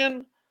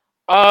extension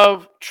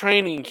of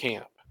training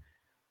camp.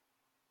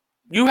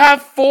 You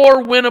have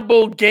 4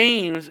 winnable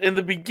games in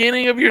the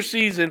beginning of your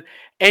season,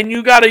 and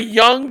you got a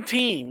young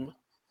team,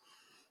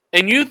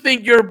 and you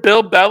think you're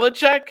Bill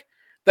Belichick,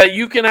 that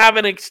you can have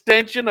an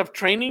extension of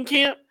training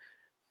camp?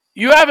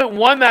 You haven't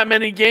won that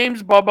many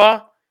games,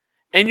 Bubba,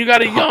 and you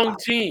got a young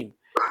team.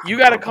 You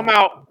got to come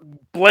out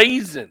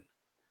blazing.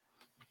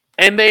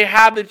 And they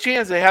had the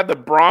chance. They had the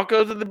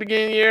Broncos at the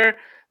beginning of the year.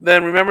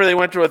 Then remember they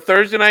went to a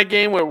Thursday night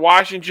game where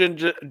Washington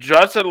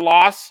just had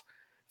lost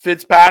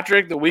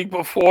Fitzpatrick the week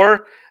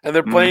before, and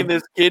they're playing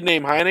this kid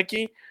named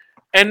Heineke.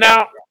 And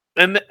now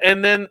and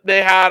then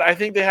they had I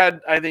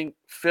think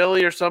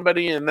Philly or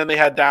somebody, and then they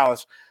had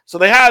Dallas. So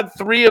they had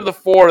 3 of the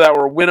 4 that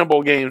were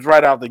winnable games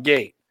right out the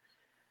gate.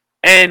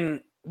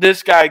 And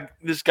this guy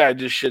just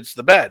shits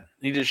the bed.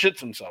 He just shits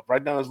himself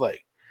right down his leg.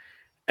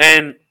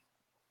 And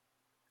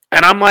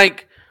I'm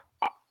like,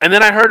 and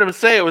then I heard him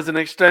say it was an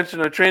extension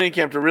of training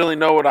camp to really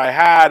know what I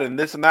had and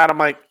this and that. I'm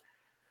like,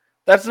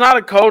 that's not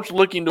a coach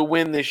looking to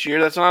win this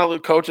year. That's not a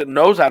coach that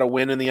knows how to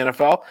win in the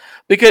NFL,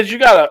 because you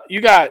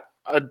got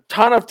a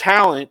ton of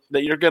talent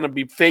that you're going to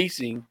be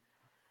facing,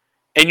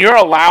 and you're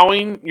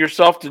allowing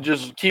yourself to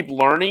just keep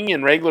learning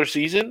in regular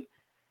season.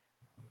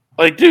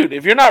 Like, dude,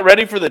 if you're not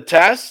ready for the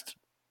test,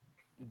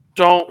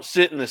 don't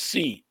sit in the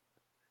seat.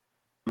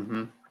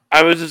 Mm-hmm.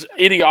 I was just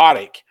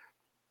idiotic.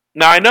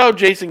 Now, I know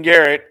Jason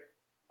Garrett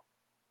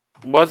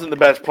wasn't the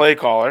best play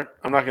caller.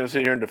 I'm not going to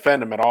sit here and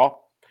defend him at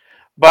all.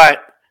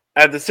 But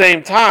at the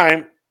same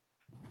time,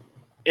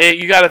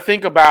 you got to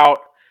think about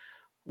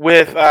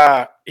with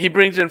he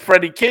brings in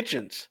Freddie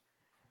Kitchens.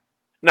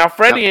 Now,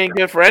 Freddie ain't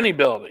good for any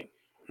building.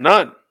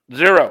 None.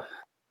 0.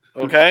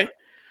 Okay?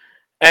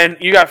 And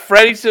you got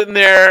Freddie sitting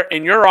there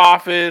in your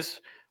office.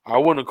 I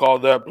wouldn't have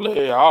called that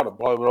play. I ought to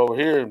play it over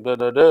here. Blah,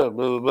 blah, blah,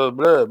 blah, blah,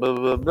 blah, blah,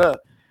 blah, blah.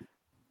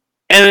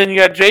 And then you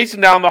got Jason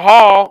down the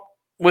hall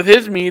with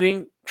his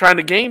meeting trying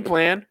to game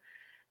plan.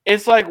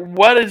 It's like,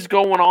 what is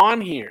going on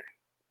here?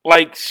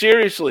 Like,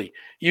 seriously,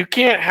 you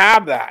can't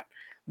have that.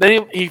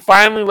 Then he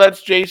finally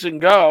lets Jason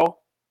go,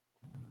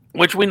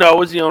 which we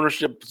know is the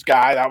ownership's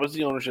guy. That was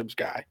the ownership's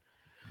guy.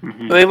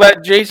 Mm-hmm. But they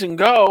let Jason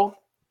go,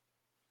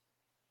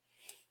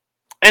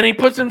 and he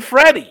puts in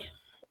Freddie.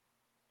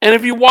 And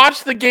if you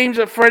watch the games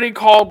that Freddie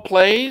called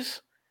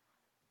plays,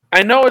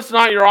 I know it's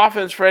not your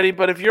offense, Freddie,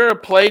 but if you're a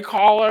play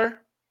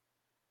caller,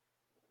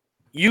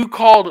 you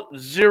called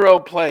 0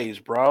 plays,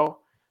 bro.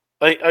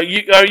 Like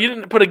you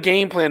didn't put a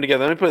game plan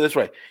together. Let me put it this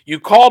way. You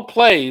called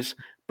plays,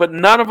 but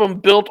none of them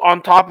built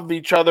on top of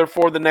each other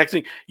for the next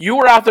thing. You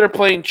were out there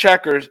playing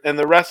checkers, and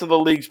the rest of the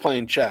league's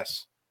playing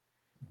chess.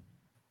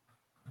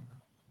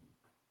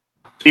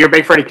 So you're a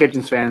big Freddie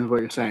Kitchens fan is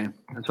what you're saying.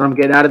 That's what I'm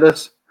getting out of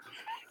this?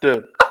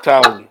 Dude,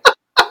 tell me.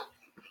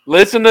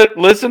 Listen to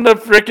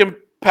freaking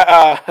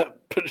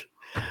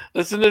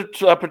listen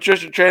to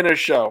Patricia Trainer's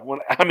show.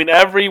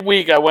 Every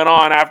week I went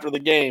on after the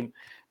game,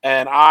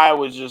 and I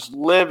was just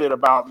livid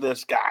about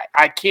this guy.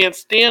 I can't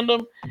stand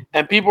him.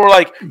 And people were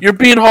like, you're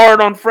being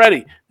hard on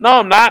Freddie. No,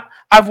 I'm not.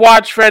 I've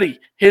watched Freddie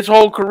his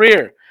whole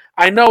career.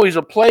 I know he's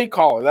a play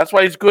caller. That's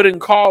why he's good in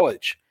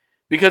college.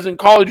 Because in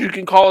college you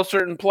can call a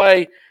certain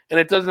play, and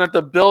it doesn't have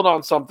to build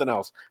on something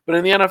else. But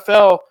in the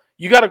NFL,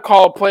 you got to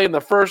call a play in the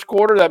first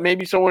quarter that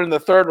maybe somewhere in the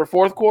third or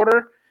fourth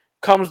quarter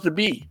comes to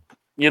be.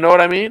 You know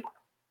what I mean?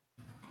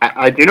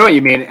 I do know what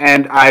you mean,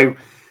 and I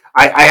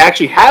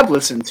actually have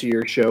listened to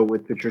your show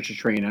with Patricia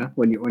Traina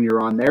when you're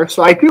on there,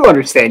 so I do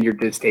understand your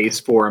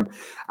distaste for him.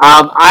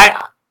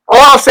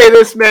 I'll say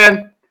this,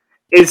 man,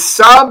 is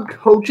some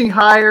coaching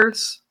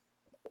hires,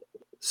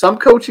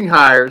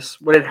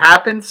 when it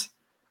happens,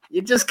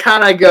 you just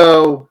kind of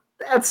go,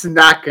 that's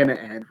not going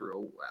to end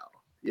real well.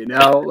 You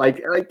know,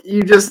 like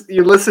you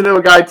listen to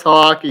a guy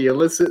talk, and you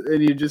listen,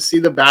 and you just see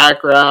the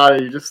background,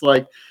 and you're just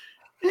like,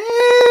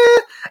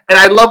 And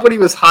I love when he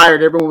was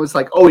hired. Everyone was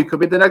like, "Oh, he could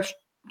be the next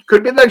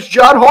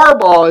John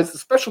Harbaugh as the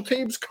special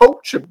teams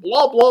coach," and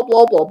blah blah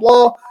blah blah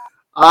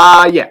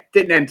blah. Yeah,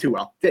 didn't end too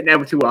well.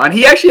 And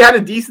he actually had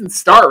a decent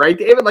start, right,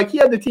 David? Like he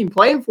had the team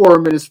playing for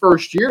him in his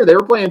first year. They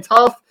were playing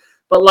tough,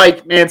 but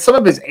like, man, some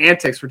of his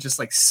antics were just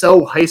like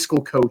so high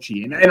school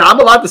coachy, and I'm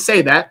allowed to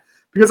say that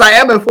because I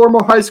am a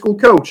former high school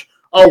coach.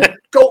 Oh,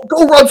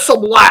 go run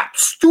some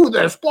laps. Do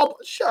this. Blah, blah.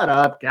 Shut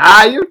up,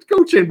 guy. You're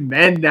coaching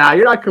men now.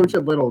 You're not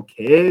coaching little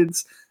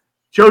kids.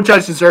 Joe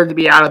Judge deserved to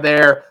be out of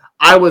there.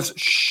 I was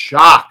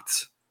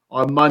shocked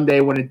on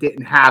Monday when it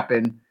didn't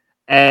happen,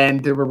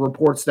 and there were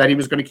reports that he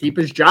was going to keep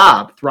his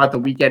job throughout the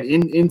weekend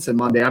into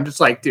Monday. I'm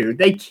just like, dude,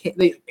 they can't.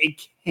 They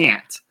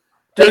can't.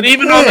 Dude,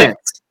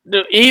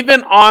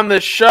 even on the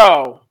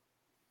show,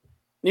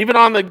 even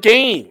on the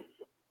game,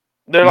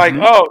 they're like,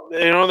 oh,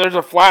 there's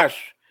a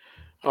flash.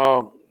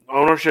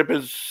 Ownership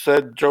has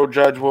said Joe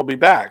Judge will be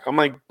back. I'm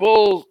like,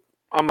 bulls.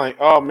 I'm like,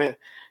 oh, man.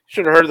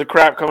 Should have heard the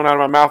crap coming out of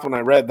my mouth when I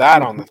read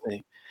that on the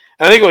thing.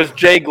 And I think it was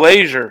Jay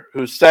Glazer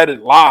who said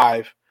it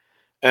live.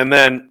 And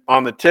then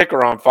on the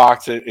ticker on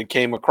Fox, it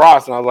came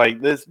across. And I was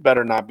like, this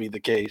better not be the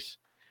case.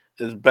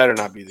 This better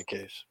not be the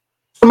case.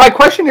 So my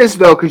question is,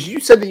 though, because you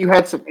said that you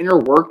had some inner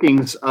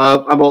workings.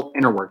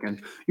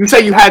 You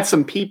said you had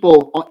some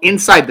people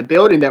inside the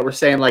building that were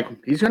saying, like,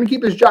 he's going to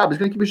keep his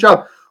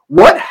job.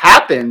 What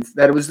happened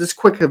that it was this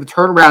quick of a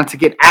turnaround to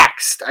get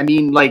axed? I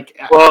mean, like...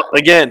 Well,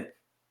 again,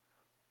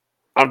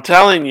 I'm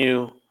telling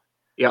you,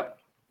 yep.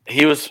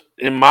 He was,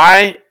 in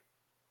my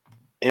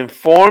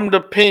informed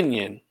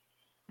opinion,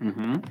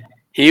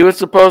 he was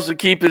supposed to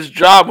keep his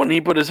job when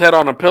he put his head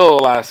on a pillow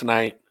last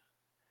night.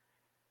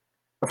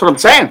 That's what I'm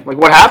saying. Like,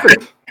 what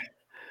happened?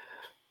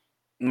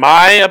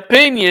 My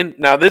opinion,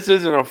 now this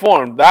isn't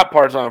informed. That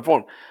part's not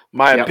informed.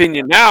 My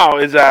opinion now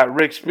is that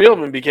Rick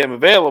Spielman became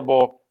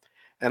available.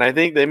 And I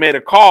think they made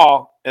a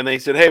call and they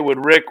said, hey,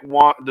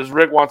 does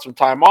Rick want some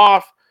time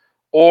off,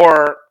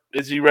 or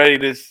is he ready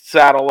to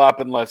saddle up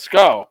and let's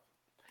go?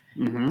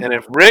 And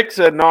if Rick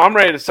said, no, I'm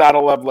ready to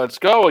saddle up, let's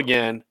go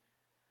again,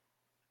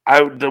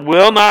 it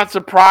will not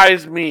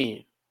surprise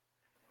me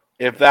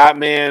if that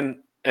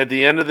man at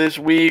the end of this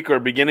week or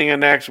beginning of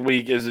next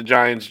week is the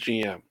Giants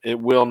GM. It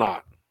will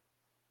not.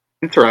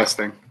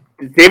 Interesting.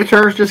 Did David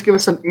Turner just give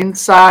us some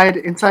inside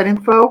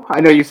info?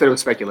 I know you said it was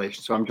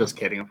speculation, so I'm just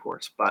kidding, of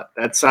course. But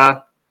that's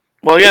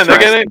well, yeah,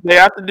 they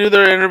have to do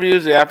their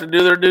interviews, they have to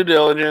do their due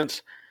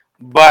diligence,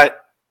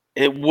 but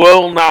it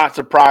will not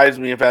surprise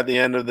me if at the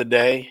end of the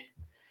day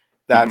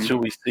that's who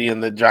we see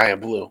in the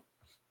Giant Blue.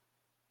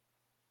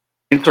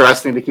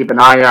 Interesting to keep an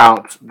eye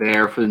out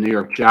there for the New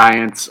York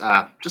Giants.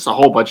 Just a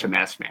whole bunch of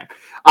mess, man.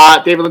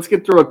 David, let's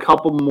get through a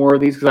couple more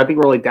of these because I think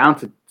we're only down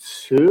to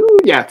two.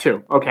 Yeah,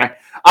 two. Okay.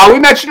 We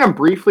mentioned them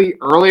briefly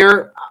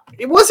earlier.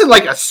 It wasn't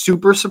like a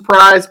super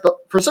surprise, but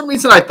for some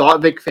reason I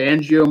thought Vic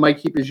Fangio might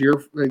keep his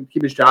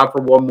job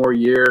for one more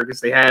year because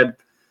they had,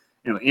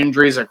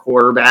 injuries at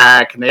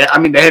quarterback, and they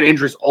had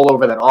injuries all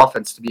over that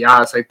offense. To be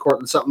honest, like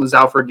Cortland Sutton was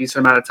out for a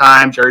decent amount of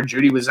time. Jerry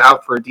Jeudy was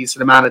out for a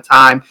decent amount of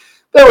time.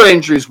 There were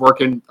injuries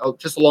working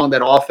just along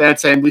that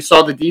offense, and we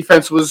saw the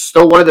defense was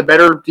still one of the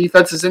better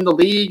defenses in the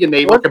league, and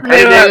they were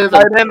competitive.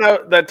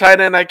 That tight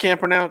end I can't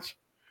pronounce.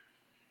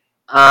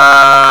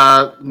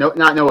 No,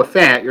 not Noah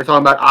Fant. You're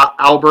talking about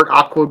Albert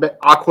Aquagnubam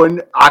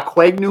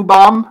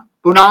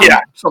Bunam? Yeah,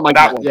 something like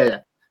that. One.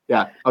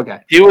 Yeah. Okay.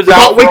 He was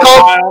out for a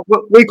while.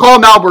 We call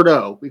him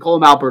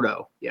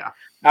Alberto. Yeah.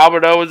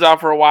 Alberto was out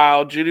for a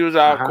while. Jeudy was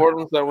out.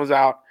 Cortland Sutton was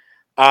out.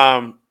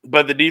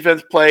 But the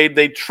defense played.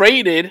 They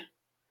traded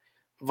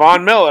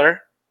Von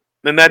Miller,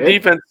 and that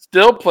defense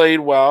still played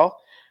well.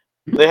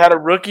 They had a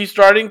rookie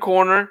starting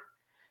corner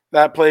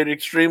that played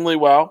extremely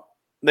well.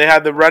 They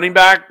had the running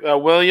back,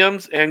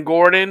 Williams and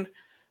Gordon.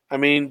 I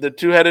mean, the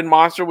two-headed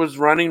monster was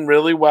running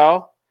really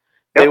well.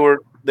 Yep.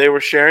 They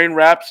were sharing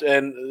reps,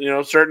 and,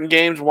 certain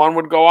games one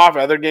would go off,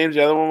 other games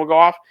the other one would go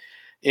off.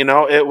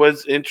 It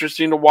was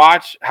interesting to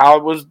watch how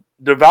it was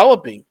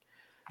developing.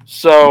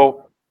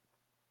 So,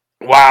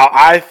 while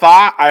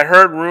I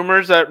heard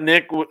rumors that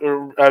Vic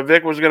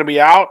was going to be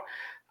out,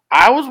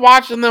 I was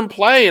watching them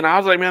play, and I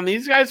was like, man,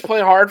 these guys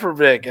play hard for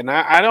Vic. And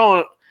I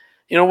don't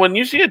 – when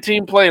you see a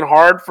team playing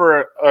hard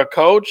for a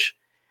coach,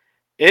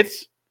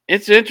 it's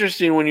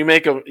interesting when you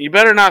make you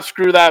better not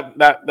screw that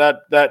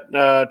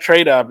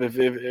trade up. If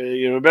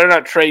you better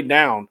not trade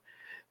down,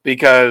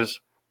 because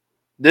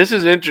this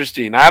is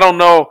interesting. I don't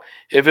know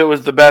if it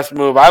was the best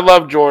move. I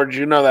love George.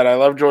 You know that. I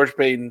love George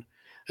Payton.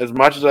 As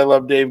much as I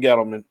love Dave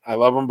Gettleman, I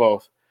love them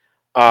both.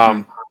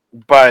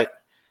 But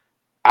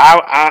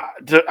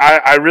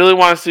I really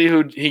want to see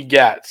who he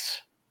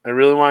gets. I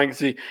really want to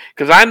see,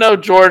 because I know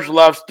George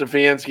loves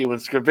Stefanski. When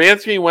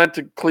Stefanski went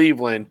to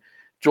Cleveland,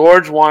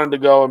 George wanted to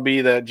go and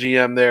be the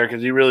GM there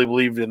because he really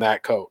believed in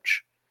that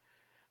coach.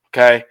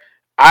 Okay.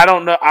 I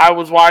don't know. I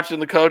was watching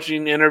the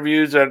coaching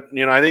interviews that,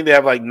 I think they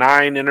have like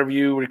 9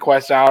 interview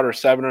requests out, or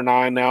 7 or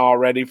 9 now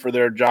already for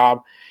their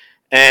job.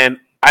 And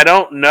I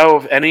don't know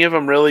if any of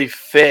them really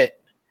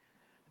fit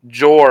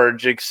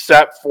George,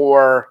 except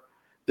for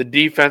the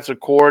defensive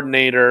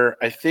coordinator.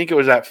 I think it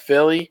was at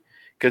Philly,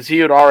 because he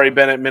had already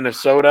been at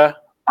Minnesota.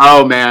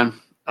 Oh, man.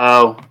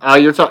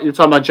 You're talking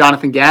about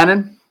Jonathan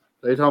Gannon?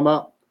 What are you talking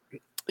about?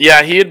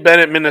 Yeah, he had been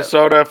at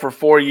Minnesota for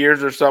 4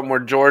 years or something, where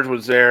George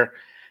was there.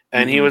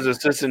 And he was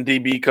assistant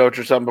DB coach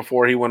or something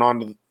before he went on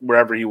to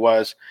wherever he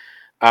was.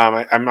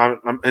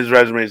 His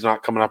resume is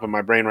not coming up in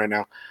my brain right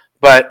now,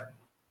 but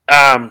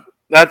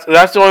that's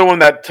the only one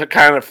that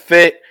kind of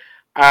fit.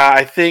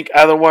 I think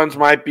other ones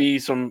might be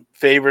some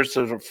favorites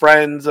of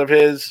friends of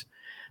his.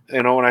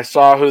 When I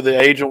saw who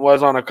the agent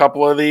was on a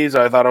couple of these,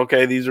 I thought,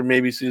 okay, these are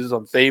maybe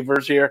some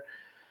favors here.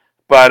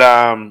 But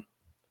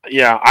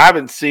yeah, I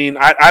haven't seen.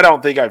 I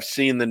don't think I've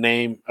seen the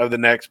name of the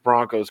next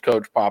Broncos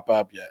coach pop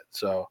up yet.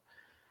 So.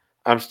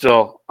 I'm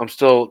still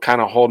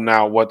kind of holding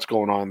out what's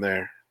going on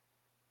there.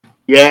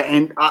 Yeah,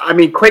 and I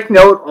mean, quick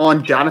note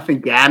on Jonathan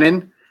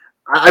Gannon.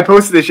 I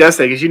posted this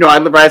yesterday because, I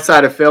live right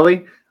outside of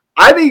Philly.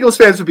 I think Eagles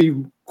fans would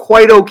be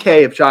quite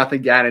okay if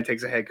Jonathan Gannon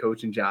takes a head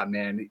coaching job,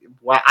 man.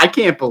 I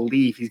can't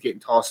believe he's getting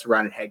tossed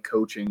around in head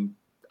coaching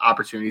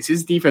opportunities.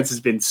 His defense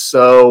has been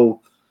so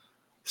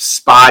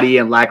spotty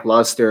and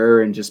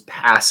lackluster and just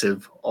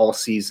passive all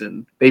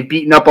season. They've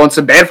beaten up on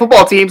some bad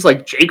football teams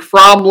like Jake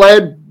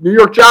Fromm-led New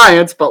York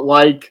Giants, but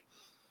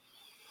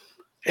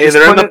hey,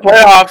 they're in the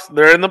playoffs.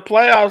 They're in the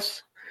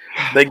playoffs.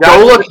 They got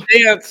a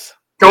chance.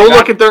 Go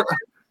look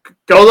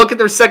at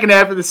their second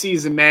half of the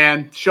season,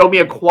 man. Show me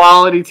a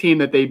quality team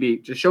that they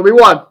beat. Just show me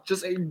one.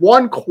 Just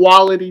one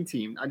quality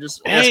team. I'm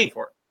just asking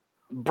for it.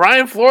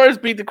 Brian Flores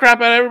beat the crap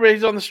out of everybody.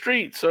 He's on the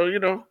street, so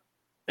Yeah,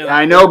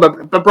 I know,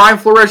 but Brian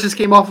Flores just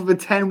came off of a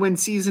 10-win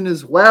season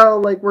as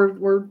well. Like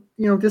we're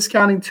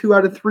discounting 2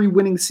 out of 3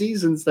 winning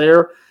seasons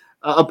there.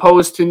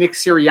 Opposed to Nick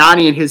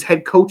Sirianni and his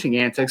head coaching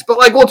antics. But,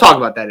 we'll talk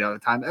about that another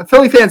time.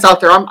 Philly fans out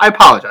there, I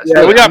apologize.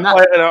 Yeah,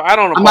 I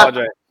don't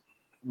apologize.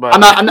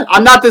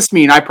 I'm not this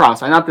mean, I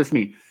promise. I'm not this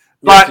mean.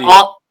 But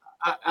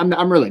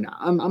I'm really not.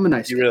 I'm a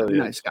nice guy. I'm a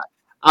nice guy.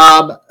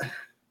 I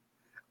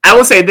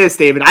will say this,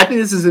 David. I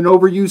think this is an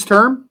overused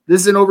term.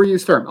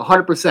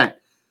 100%.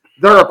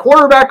 They're a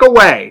quarterback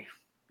away.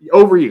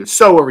 Overused.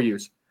 So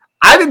overused.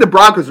 I think the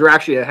Broncos are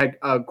actually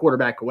a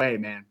quarterback away,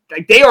 man.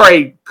 They are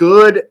a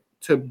good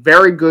to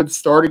very good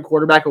starting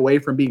quarterback away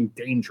from being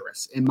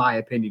dangerous, in my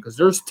opinion, because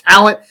there's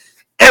talent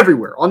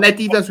everywhere. On that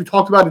defense, we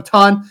talked about a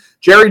ton.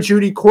 Jerry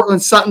Jeudy,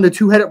 Cortland Sutton, the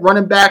 2-headed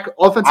running back,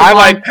 offensive line.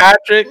 Like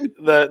Patrick,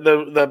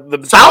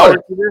 the solid.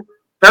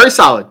 Very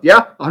solid.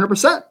 Yeah,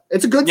 100%.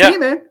 It's a good team,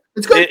 man.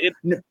 It's good.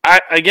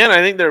 I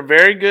think they're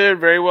very good,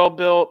 very well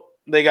built.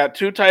 They got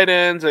 2 tight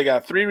ends. They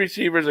got 3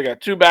 receivers. They got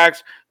 2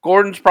 backs.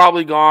 Gordon's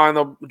probably gone.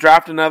 They'll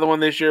draft another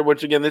one this year,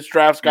 which, again, this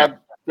draft's got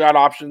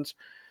options.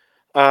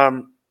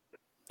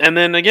 And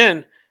then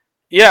again,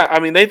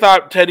 they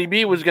thought Teddy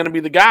B was going to be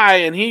the guy,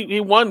 and he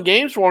won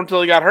games for him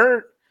until he got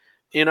hurt,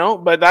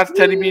 but that's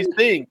Teddy B's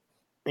thing.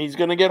 He's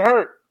going to get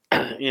hurt,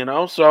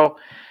 so,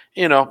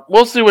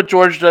 we'll see what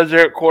George does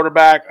there at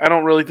quarterback. I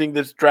don't really think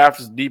this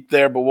draft is deep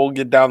there, but we'll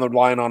get down the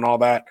line on all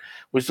that.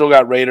 We still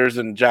got Raiders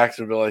and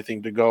Jacksonville, I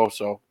think, to go,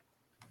 so.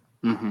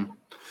 Mm-hmm.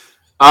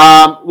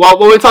 Well,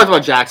 we talked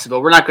about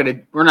Jacksonville. We're not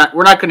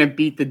gonna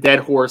beat the dead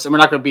horse, and we're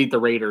not gonna beat the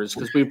Raiders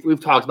because we've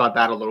talked about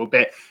that a little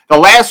bit. The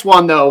last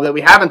one though that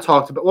we haven't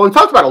talked about, we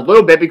talked about a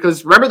little bit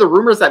because remember the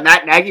rumors that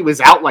Matt Nagy was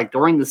out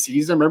during the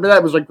season. Remember that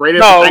it was right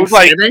after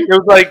Thanksgiving. It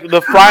was like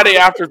the Friday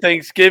after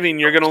Thanksgiving.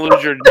 You're gonna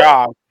lose your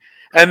job,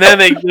 and then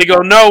they go,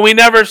 no, we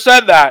never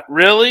said that.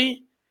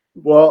 Really?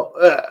 Well,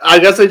 I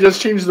guess they just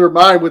changed their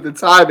mind with the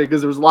timing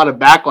because there was a lot of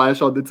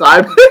backlash on the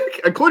timing,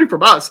 including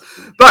from us.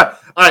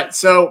 But all right,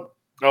 so.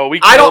 Oh,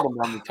 we killed them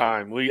on the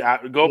time. We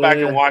go back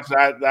and watch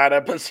that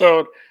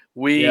episode.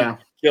 We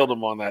killed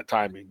them on that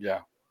timing. Yeah.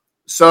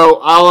 So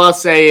all I'll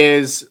say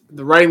is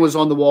the writing was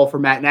on the wall for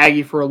Matt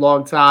Nagy for a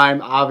long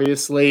time.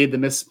 Obviously,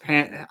 there's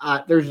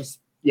just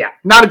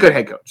not a good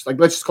head coach.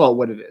 Let's just call it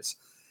what it is.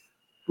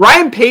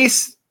 Ryan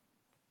Pace,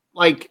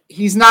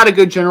 he's not a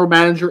good general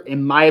manager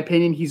in my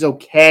opinion. He's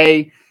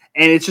okay,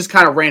 and it's just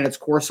kind of ran its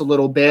course a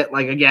little bit.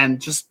 Again,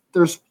 just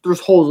there's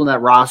holes in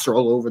that roster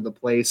all over the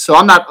place. So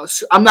I'm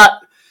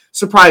not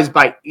surprised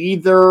by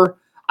either.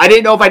 I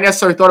didn't know if I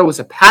necessarily thought it was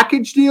a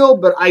package deal,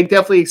 but I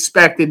definitely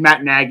expected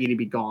Matt Nagy to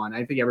be gone.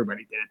 I think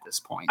everybody did at this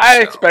point.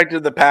 I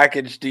expected the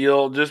package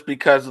deal just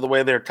because of the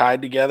way they're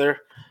tied together.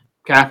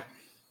 Okay.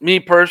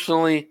 Me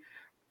personally,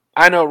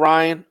 I know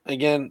Ryan,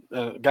 again,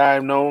 a guy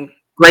I've known.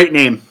 Great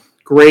name.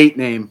 Go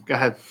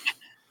ahead.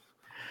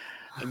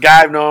 A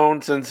guy I've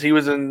known since he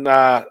was in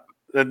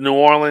at New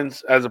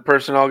Orleans as a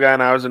personnel guy,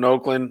 and I was in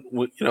Oakland.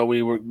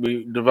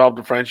 We developed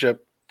a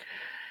friendship.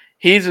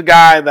 He's a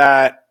guy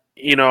that,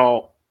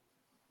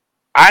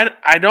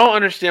 I don't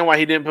understand why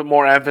he didn't put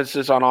more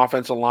emphasis on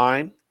offensive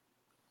line.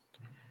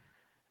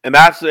 And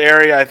that's the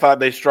area I thought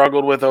they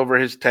struggled with over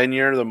his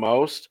tenure the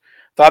most.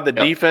 Thought the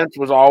defense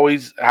was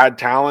always had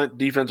talent.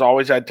 Defense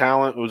always had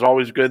talent. It was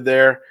always good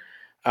there.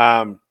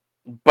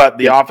 But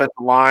the offensive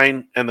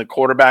line and the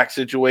quarterback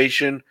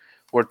situation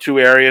were two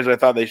areas I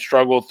thought they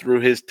struggled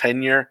through his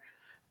tenure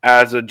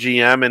as a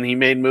GM. And he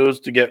made moves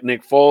to get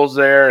Nick Foles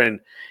there. And,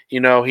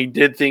 he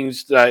did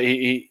things.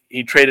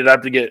 He traded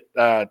up to get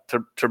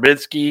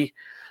Trubisky.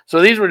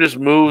 So these were just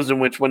moves in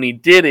which when he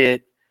did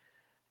it,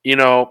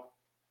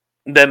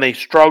 then they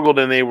struggled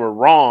and they were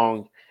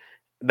wrong.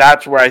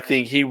 That's where I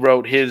think he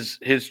wrote his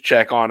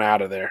check on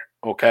out of there,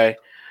 okay?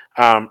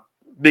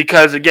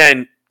 Because,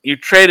 again, you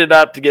traded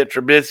up to get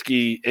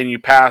Trubisky and you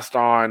passed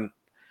on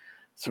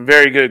some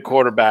very good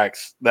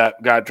quarterbacks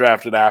that got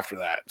drafted after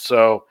that.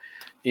 So,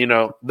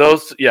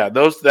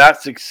 that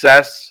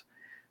success,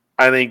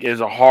 I think, is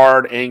a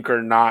hard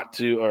anchor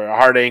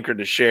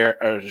to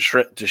share or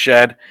to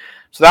shed.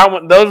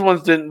 So those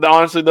ones didn't.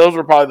 Honestly, those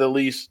were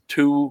probably the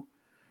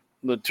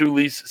two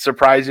least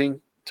surprising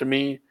to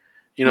me.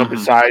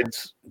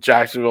 Besides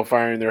Jacksonville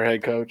firing their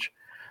head coach.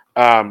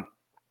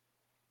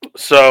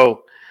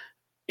 So,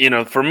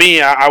 for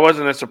me, I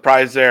wasn't as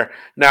surprised there.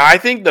 Now, I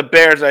think the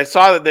Bears, I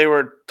saw that they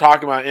were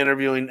talking about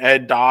interviewing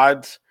Ed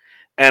Dodds,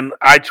 and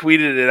I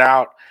tweeted it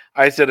out.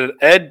 I said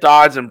Ed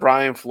Dodds and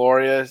Brian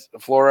Flores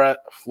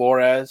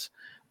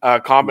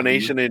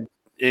combination,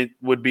 it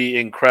would be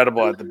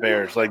incredible at the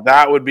Bears. Like,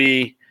 that would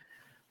be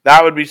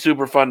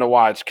super fun to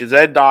watch because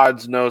Ed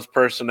Dodds knows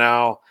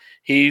personnel.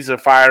 He's a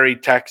fiery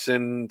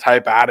Texan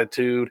type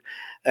attitude.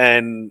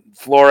 And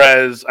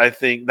Flores, I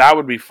think that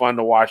would be fun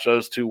to watch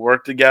those two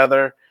work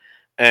together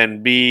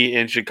and be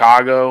in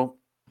Chicago.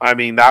 I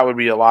mean, that would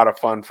be a lot of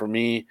fun for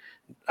me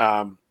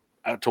to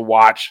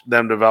watch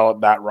them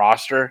develop that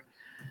roster.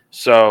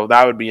 So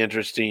that would be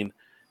interesting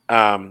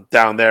down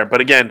there.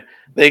 But again,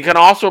 they can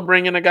also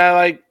bring in a guy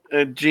like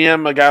a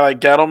guy like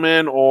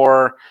Gettleman,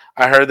 or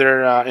I heard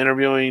they're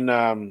interviewing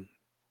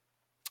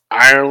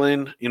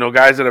Ireland,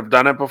 guys that have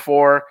done it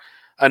before.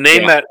 A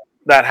name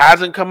that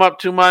hasn't come up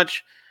too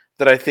much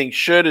that I think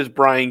should is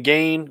Brian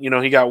Gaine.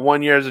 He got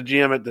 1 year as a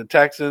GM at the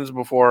Texans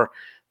before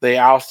they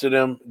ousted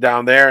him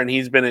down there, and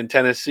he's been in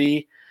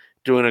Tennessee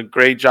doing a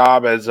great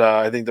job as,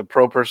 I think, the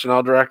pro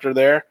personnel director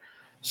there.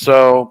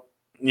 So,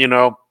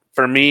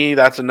 for me,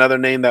 that's another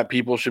name that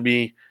people should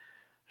be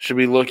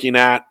looking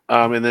at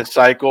in this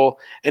cycle.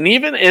 And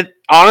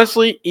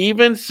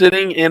even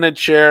sitting in a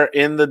chair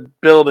in the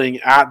building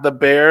at the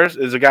Bears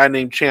is a guy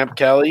named Champ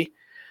Kelly.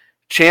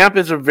 Champ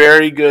is a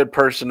very good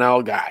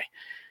personnel guy,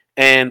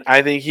 and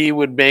I think he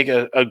would make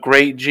a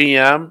great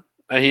GM.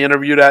 He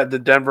interviewed at the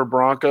Denver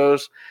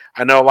Broncos.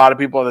 I know a lot of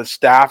people on the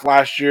staff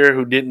last year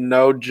who didn't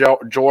know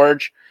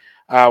George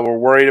were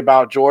worried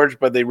about George,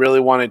 but they really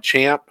wanted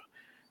Champ.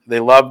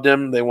 They loved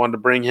him. They wanted to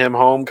bring him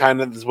home,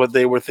 kind of is what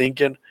they were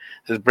thinking,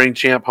 is bring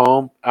Champ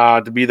home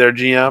to be their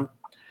GM.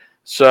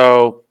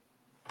 So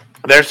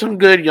there's some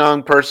good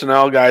young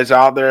personnel guys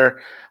out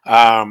there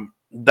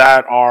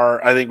that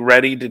are, I think,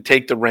 ready to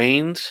take the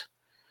reins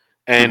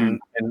and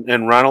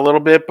run a little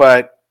bit.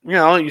 But,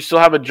 you still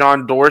have a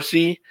John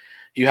Dorsey.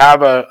 You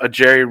have a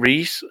Jerry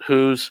Reese,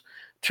 who's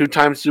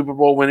two-time Super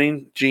Bowl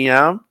winning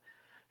GM.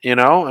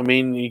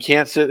 You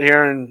can't sit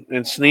here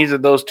and sneeze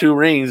at those two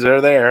rings. They're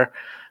there.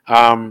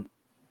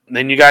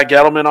 Then you got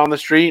Gettleman on the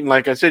street. And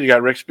like I said, you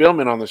got Rick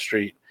Spielman on the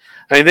street.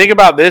 I mean, think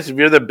about this. If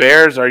you're the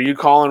Bears, are you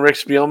calling Rick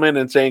Spielman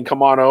and saying,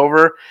 come on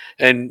over?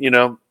 And,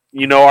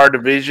 our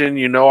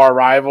division, our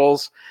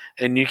rivals,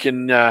 and you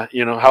can,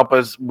 help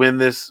us win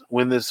this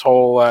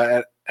whole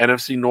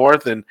NFC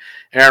North. And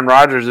Aaron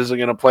Rodgers isn't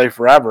going to play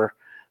forever.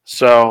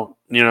 So,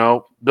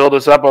 build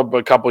us up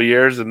a couple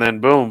years, and then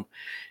boom,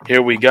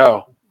 here we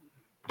go.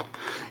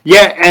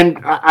 Yeah, and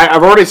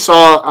I've already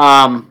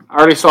saw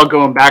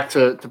going back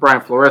to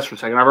Brian Flores for a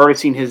second. I've already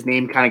seen his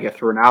name kind of get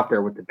thrown out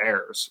there with the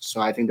Bears. So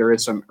I think there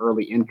is some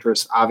early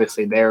interest,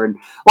 obviously, there. And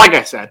like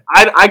I said,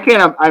 I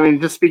can't. I mean,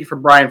 just speaking for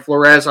Brian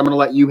Flores, I'm going to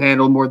let you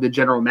handle more the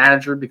general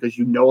manager because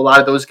you know a lot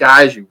of those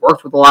guys. You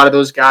worked with a lot of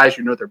those guys.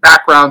 You know their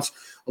backgrounds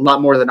a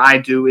lot more than I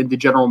do in the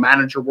general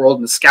manager world,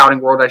 in the scouting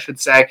world, I should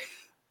say.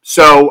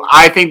 So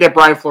I think that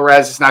Brian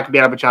Flores is not going to be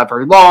out of a job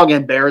very long,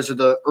 and Bears are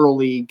the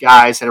early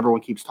guys that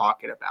everyone keeps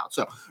talking about.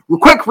 So a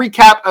quick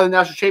recap of the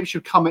National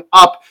Championship coming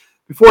up.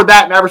 Before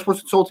that, Maverick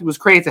Sports Consulting was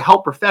created to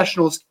help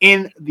professionals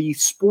in the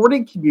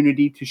sporting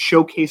community to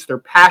showcase their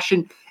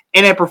passion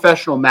in a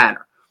professional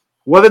manner.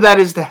 Whether that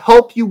is to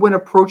help you when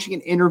approaching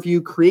an interview,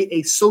 create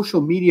a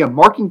social media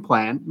marketing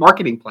plan,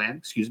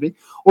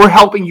 or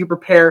helping you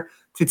prepare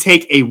to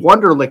take a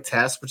Wonderlic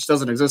test, which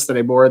doesn't exist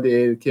anymore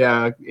in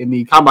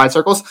the combine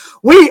circles.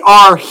 We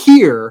are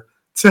here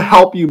to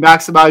help you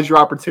maximize your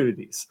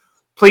opportunities.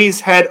 Please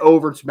head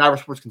over to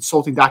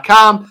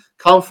MaverickSportsConsulting.com.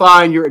 Come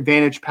find your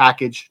Advantage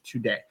package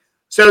today.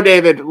 So,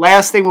 David,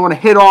 last thing we want to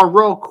hit on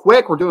real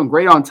quick. We're doing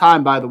great on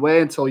time, by the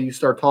way, until you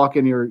start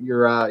talking your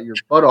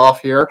butt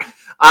off here.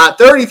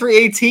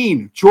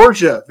 33-18,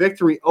 Georgia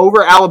victory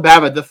over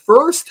Alabama.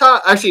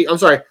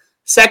 The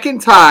second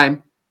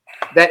time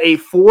that a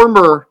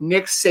former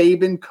Nick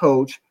Saban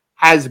coach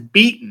has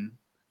beaten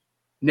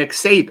Nick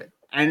Saban.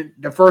 And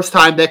the first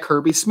time that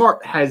Kirby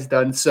Smart has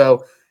done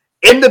so.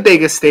 In the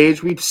biggest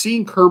stage, we've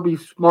seen Kirby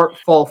Smart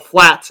fall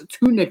flat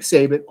to Nick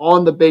Saban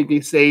on the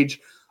biggest stage.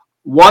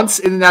 Once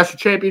in the national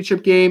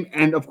championship game,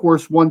 and of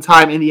course, one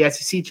time in the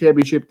SEC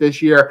championship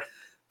this year.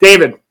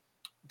 David,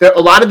 a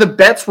lot of the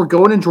bets were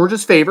going in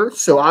Georgia's favor,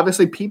 so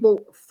obviously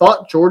people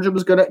thought Georgia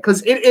was going to,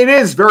 because it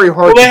is very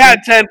hard. Well, they had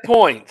 10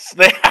 points.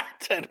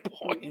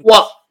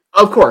 Well,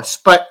 of course,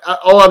 but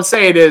all I'm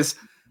saying is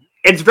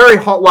it's very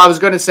hard. Well, I was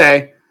going to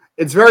say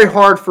it's very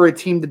hard for a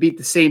team to beat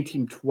the same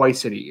team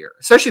twice in a year,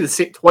 especially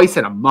twice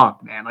in a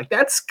month, man. Like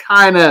that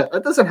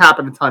doesn't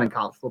happen a ton in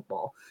college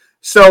football.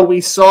 So we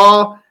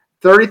saw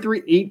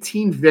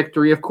 33-18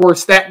 victory. Of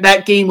course,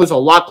 that game was a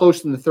lot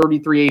closer than the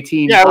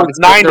 33-18. Yeah, it was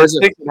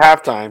 9-6 at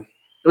halftime.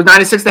 It was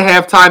 9-6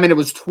 at halftime, and it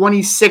was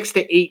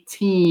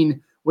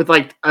 26-18 with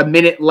like a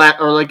minute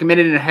left, or like a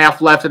minute and a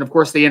half left, and of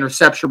course the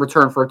interception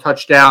return for a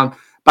touchdown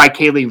by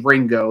Kaylee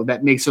Ringo.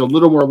 That makes it a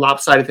little more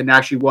lopsided than it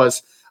actually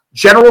was.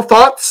 General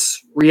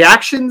thoughts,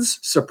 reactions,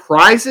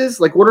 surprises?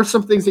 Like, what are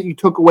some things that you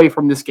took away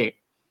from this game?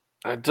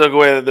 I took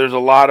away that there's a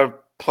lot of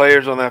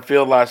players on that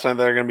field last night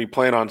that are going to be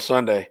playing on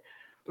Sunday.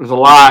 There's a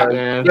lot,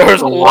 man.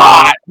 There's a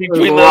lot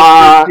between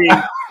those two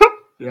teams.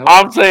 Yep.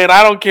 I'm saying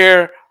I don't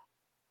care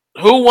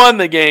who won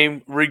the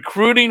game.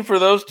 Recruiting for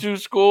those two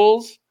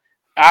schools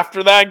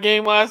after that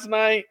game last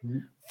night,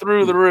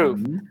 through the roof.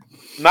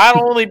 Mm-hmm. Not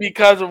only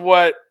because of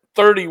what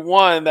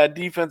 31, that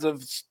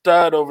defensive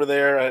stud over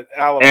there at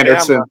Alabama.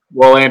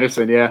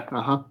 Anderson, yeah.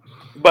 Uh-huh.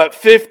 But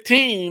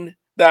 15,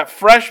 that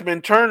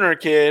freshman Turner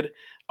kid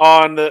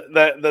on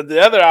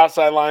the other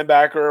outside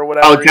linebacker or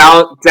whatever.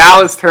 Oh,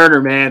 Dallas Turner,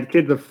 man. The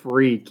kid's a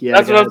freak. Yeah,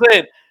 that's what I'm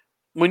saying.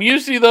 When you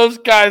see those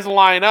guys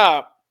line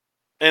up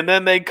and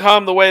then they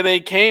come the way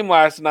they came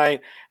last night,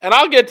 and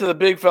I'll get to the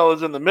big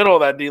fellas in the middle of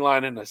that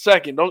D-line in a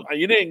second.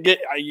 You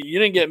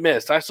didn't get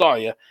missed. I saw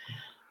you.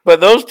 But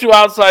those two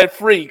outside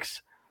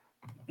freaks.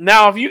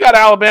 Now, if you got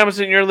Alabama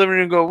sitting in your living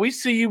room and go, we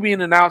see you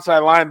being an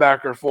outside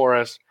linebacker for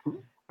us,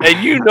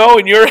 and you know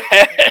in your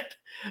head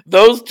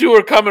those two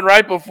are coming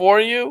right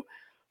before you,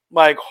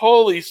 like,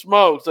 holy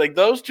smokes. Like,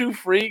 those two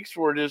freaks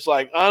were just,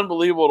 like,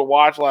 unbelievable to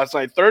watch last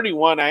night.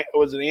 31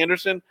 was it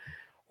Anderson?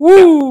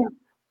 Woo!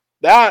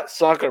 That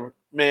sucker,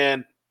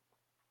 man.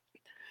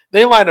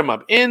 They lined him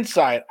up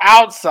inside,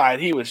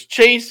 outside. He was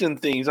chasing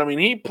things. I mean,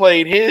 he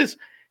played his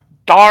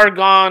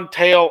doggone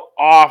tail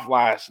off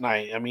last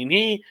night. I mean,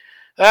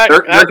 they're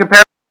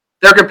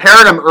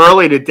comparing him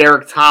early to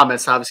Derek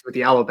Thomas, obviously, with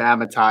the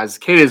Alabama ties.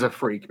 The kid is a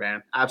freak,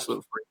 man.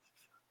 Absolute freak.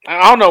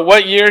 I don't know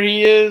what year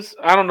he is.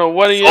 I don't know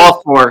what he is.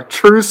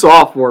 True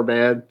sophomore,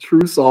 man.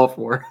 True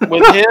sophomore.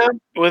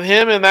 with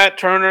him and that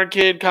Turner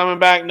kid coming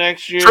back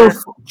next year.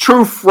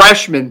 True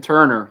freshman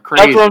Turner.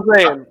 Crazy. That's what I'm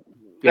saying.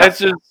 Yeah. That's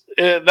just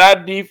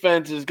that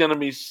defense is going to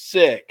be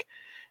sick.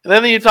 And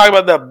then you talk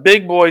about the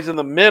big boys in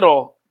the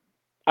middle.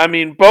 I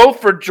mean, both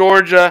for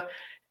Georgia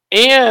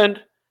and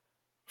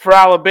for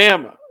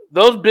Alabama.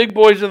 Those big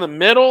boys in the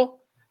middle,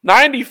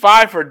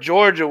 95 for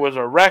Georgia was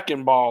a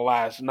wrecking ball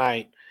last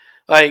night.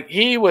 Like,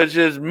 he was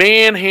just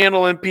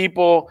manhandling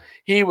people.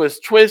 He was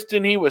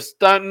twisting. He was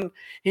stunting.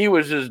 He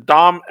was just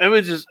it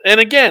was just, and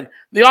again,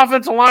 the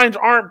offensive lines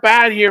aren't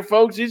bad here,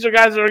 folks. These are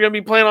guys that are going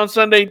to be playing on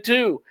Sunday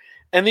too.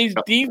 And these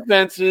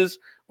defenses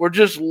were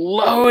just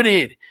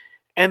loaded.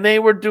 And they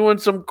were doing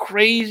some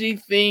crazy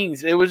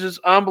things. It was just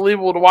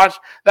unbelievable to watch.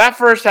 That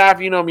first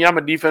half, you know me, I'm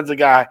a defensive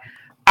guy.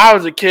 I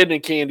was a kid in a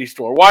candy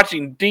store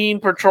watching Dean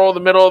patrol the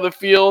middle of the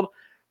field,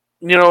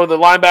 you know, the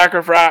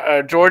linebacker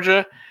for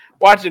Georgia,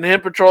 watching him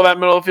patrol that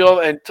middle of the field.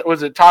 And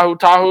was it Tahu?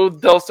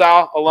 De La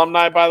Salle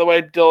alumni, by the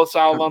way. De La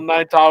Salle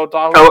alumni, Tahu.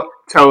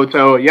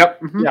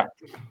 Yep. Mm-hmm. Yeah.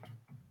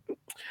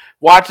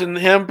 Watching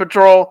him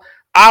patrol,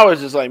 I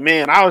was just like,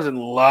 man, I was in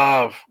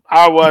love.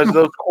 I was.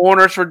 Those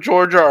corners for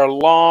Georgia are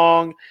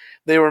long.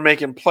 They were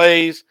making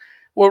plays.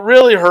 What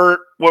really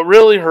hurt,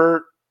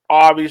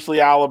 obviously,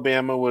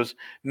 Alabama was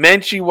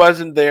Menchie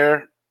wasn't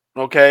there.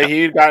 Okay,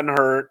 he had gotten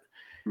hurt.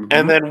 Mm-hmm.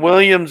 And then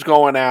Williams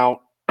going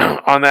out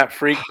on that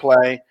freak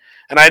play.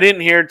 And I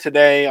didn't hear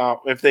today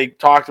if they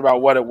talked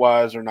about what it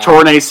was or not.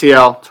 Torn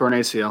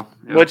ACL.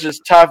 Yeah. Which is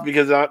tough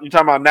because you're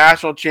talking about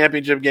national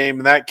championship game,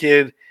 and that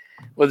kid,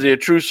 was he a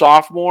true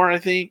sophomore, I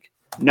think?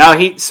 No,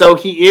 he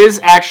is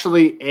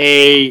actually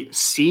a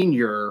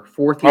senior,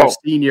 fourth-year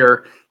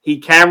senior. He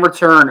can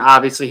return.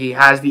 Obviously, he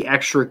has the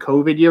extra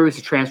COVID year. He's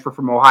a transfer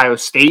from Ohio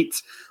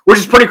State, which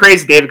is pretty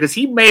crazy, David, because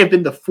he may have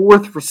been the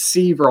fourth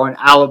receiver on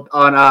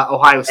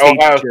Ohio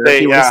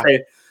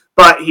State.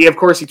 But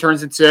he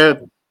turns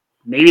into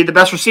maybe the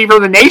best receiver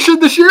in the nation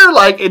this year.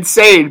 Like,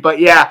 insane. But,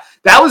 yeah,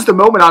 that was the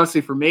moment, honestly,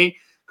 for me,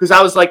 because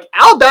I was like,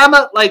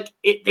 Alabama, like,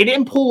 they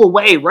didn't pull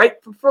away, right?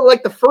 For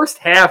like, the first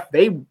half,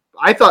 they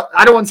I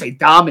don't want to say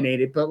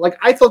dominated, but like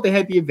I thought they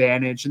had the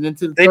advantage. And then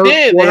to the They third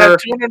did. quarter, They had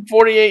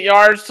 248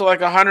 yards to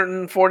like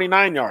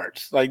 149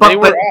 yards. Like but, they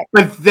were but, up.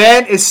 but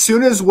then as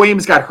soon as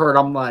Williams got hurt,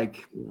 I'm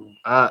like,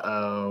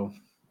 uh-oh.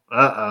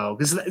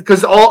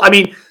 Because all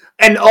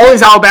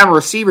these Alabama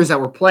receivers that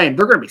were playing,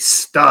 they're going to be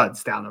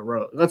studs down the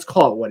road. Let's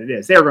call it what it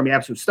is. They're going to be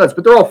absolute studs,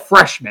 but they're all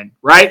freshmen,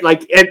 right?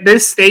 Like at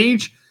this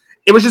stage,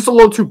 it was just a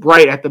little too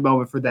bright at the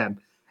moment for them.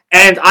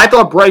 And I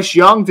thought Bryce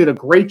Young did a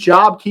great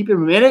job keeping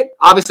him in it.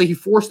 Obviously, he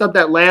forced up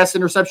that last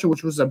interception,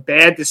 which was a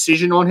bad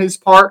decision on his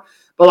part.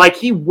 But like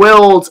he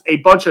willed a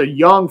bunch of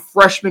young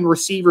freshman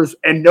receivers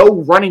and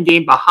no running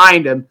game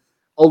behind him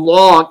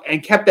along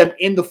and kept them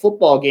in the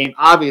football game,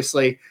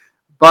 obviously.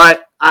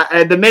 But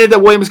the minute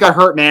that Williams got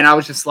hurt, man, I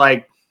was just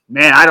like,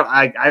 man,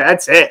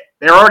 that's it.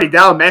 They're already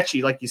down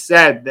Mechie, like you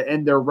said,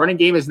 and their running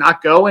game is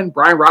not going.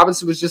 Brian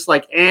Robinson was just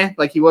like,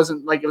 like he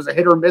wasn't, like it was a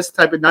hit or miss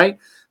type of night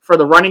for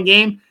the running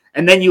game.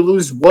 And then you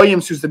lose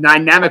Williams, who's the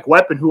dynamic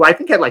weapon, who I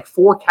think had like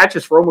 4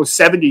 catches for almost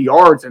 70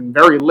 yards and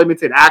very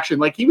limited action.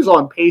 Like he was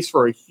on pace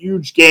for a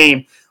huge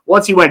game.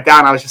 Once he went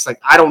down, I was just like,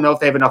 I don't know if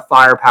they have enough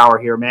firepower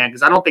here, man,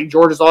 because I don't think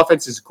Georgia's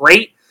offense is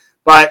great,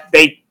 but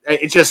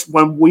it's just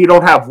when we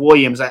don't have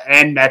Williams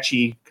and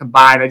Mechie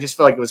combined, I just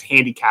feel like it was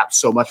handicapped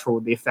so much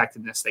for the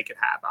effectiveness they could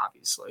have,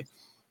 obviously.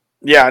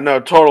 Yeah, no,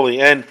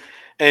 totally. And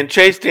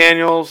Chase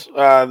Daniels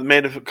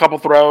made a couple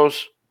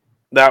throws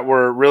that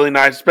were really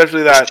nice,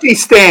 especially that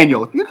Chase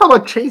Daniel. You're talking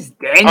about Chase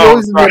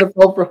Daniels?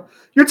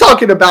 You're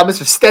talking about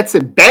Mr.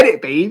 Stetson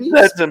Bennett, baby.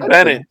 Stetson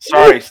Bennett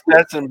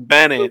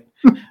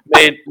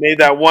made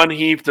that one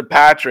heave to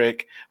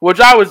Patrick, which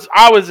I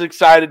was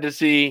excited to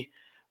see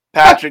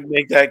Patrick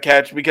make that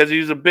catch because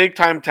he's a big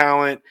time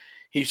talent.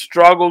 He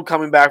struggled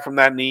coming back from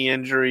that knee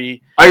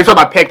injury. Oh, you're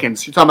talking about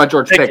Pickens. You're talking about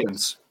George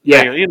Pickens.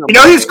 Yeah, you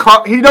know he's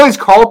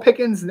Carl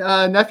Pickens'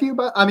 nephew.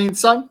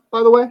 Son.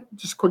 By the way,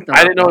 just a quick note.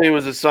 I didn't know he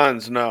was his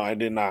son's. No, I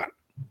did not.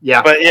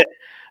 Yeah, but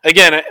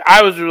again,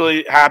 I was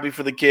really happy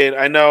for the kid.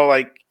 I know,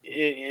 like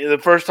the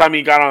first time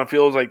he got on the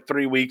field was like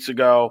 3 weeks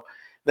ago.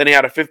 Then he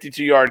had a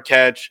 52-yard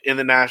catch in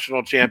the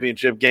national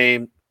championship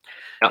game.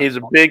 He's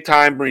a big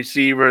time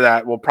receiver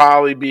that will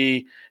probably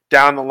be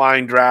down the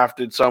line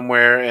drafted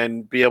somewhere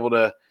and be able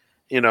to,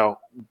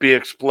 be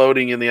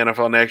exploding in the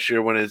NFL next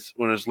year when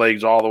his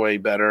legs all the way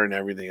better and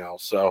everything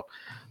else. So,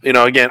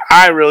 again,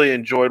 I really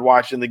enjoyed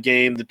watching the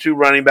game. The 2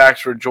 running backs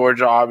for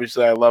Georgia,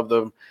 obviously, I love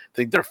them. I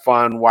think they're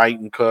fun, White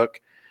and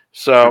Cook.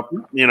 So,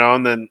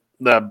 and then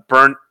the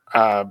Burnt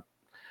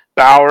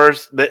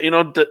Bowers.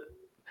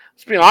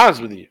 Let's be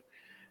honest with you,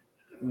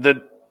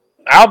 the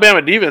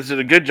Alabama defense did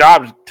a good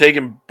job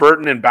taking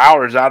Burton and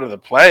Bowers out of the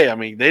play. I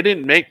mean, they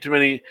didn't make too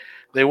many.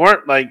 They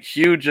weren't like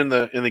huge in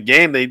the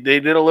game. They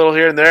did a little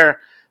here and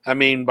there. I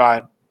mean,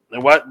 but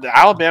the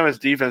Alabama's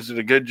defense did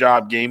a good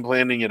job game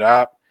planning it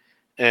up.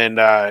 And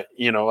like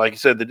you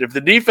said, if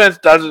the defense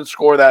doesn't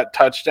score that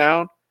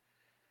touchdown,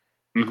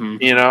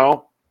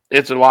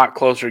 it's a lot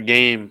closer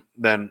game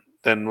than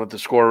what the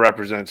score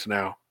represents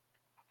now.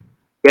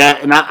 Yeah,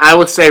 and I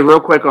would say real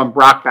quick on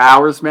Brock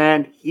Bowers,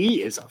 man,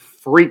 he is a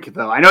freak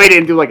though. I know he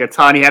didn't do like a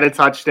ton. He had a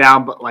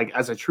touchdown, but like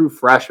as a true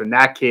freshman,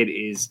 that kid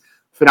is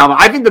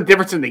phenomenal. I think the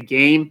difference in the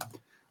game,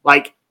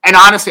 and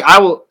honestly,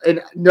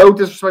 and no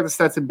disrespect to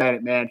Stetson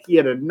Bennett, man, he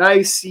had a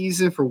nice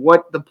season for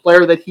what the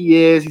player that he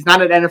is. He's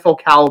not an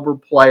NFL caliber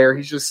player.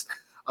 He's just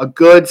a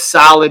good,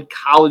 solid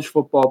college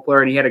football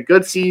player, and he had a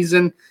good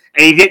season,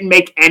 and he didn't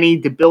make any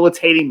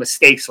debilitating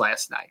mistakes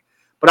last night.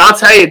 But I'll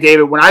tell you,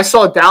 David, when I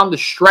saw down the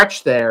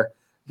stretch there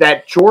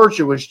that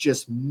Georgia was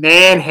just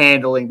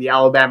manhandling the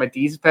Alabama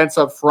defense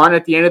up front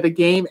at the end of the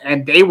game,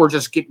 and they were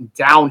just getting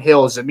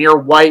downhill.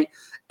 Zamir White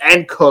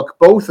and Cook,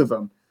 both of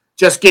them,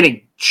 just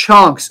getting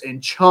chunks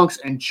and chunks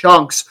and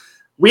chunks.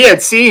 We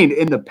had seen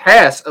in the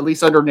past, at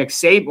least under Nick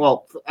Saban,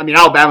 well, I mean,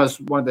 Alabama's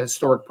one of the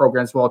historic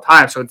programs of all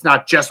time, so it's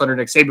not just under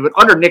Nick Saban,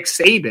 but under Nick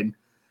Saban,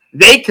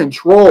 they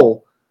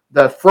control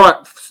the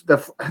front.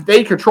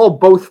 They control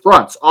both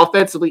fronts,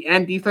 offensively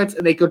and defense,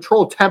 and they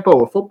control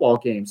tempo of football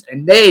games.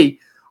 And they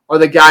are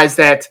the guys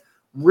that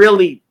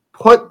really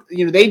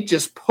they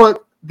just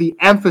put the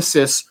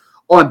emphasis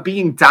on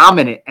being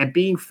dominant and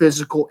being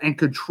physical and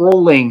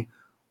controlling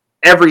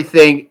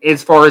everything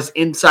as far as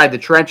inside the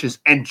trenches.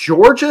 And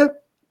Georgia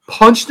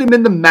punched him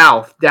in the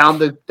mouth down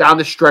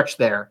the stretch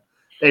there.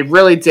 They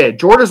really did.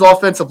 Georgia's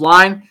offensive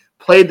line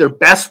played their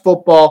best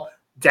football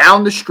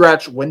down the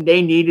stretch when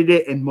they needed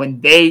it and when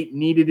they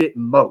needed it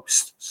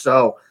most.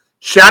 So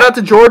shout out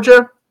to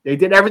Georgia. They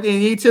did everything they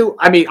needed to.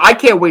 I mean, I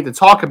can't wait to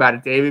talk about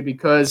it, David,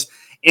 because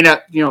in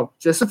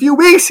just a few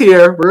weeks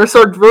here, we're going to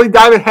start really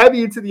diving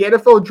heavy into the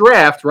NFL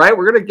draft, right?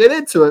 We're going to get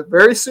into it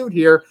very soon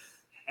here.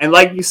 And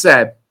like you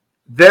said,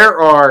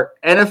 there are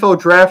NFL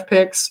draft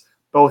picks,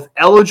 both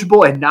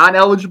eligible and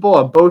non-eligible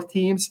on both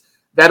teams,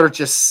 that are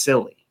just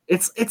silly.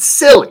 It's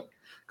silly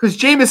because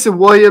Jamison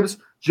Williams,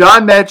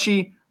 John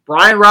Mechie,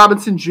 Brian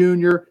Robinson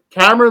Jr.,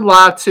 Cameron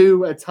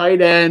Latu at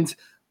tight end,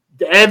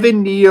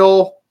 Evan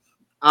Neal,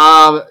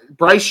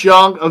 Bryce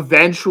Young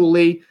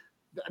eventually,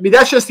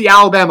 that's just the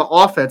Alabama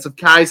offense of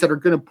guys that are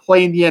going to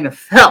play in the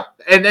NFL.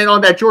 And then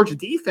on that Georgia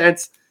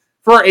defense,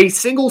 for a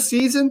single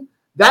season,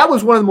 that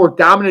was one of the more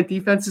dominant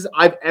defenses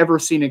I've ever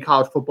seen in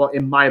college football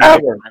in my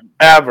lifetime.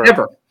 Ever.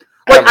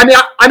 Like,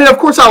 I mean, of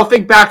course, I'll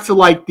think back to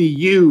like the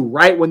U,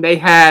 right, when they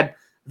had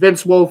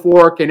Vince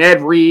Wilfork and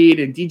Ed Reed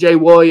and DJ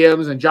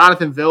Williams and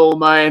Jonathan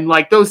Vilma, and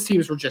like those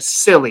teams were just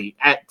silly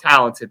at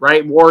talented,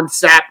 right? Warren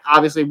Sapp,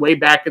 obviously, way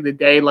back in the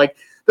day. Like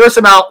there's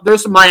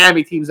some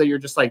Miami teams that you're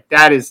just like,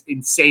 that is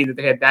insane that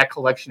they had that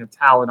collection of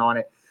talent on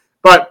it.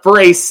 But for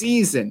a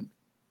season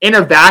in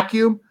a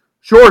vacuum,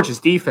 Georgia's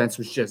defense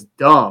was just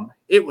dumb.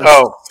 It was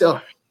so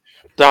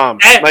dumb.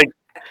 Like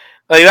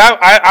that,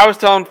 I was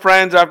telling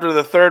friends after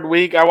the third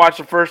week, I watched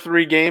the first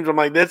 3 games. I'm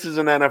like, this is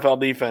an NFL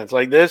defense.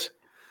 Like this,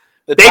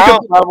 the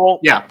talent level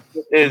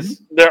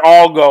is they're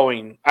all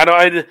going.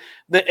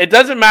 It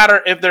doesn't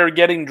matter if they're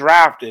getting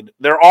drafted.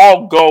 They're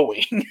all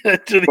going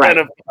to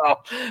the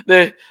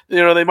NFL.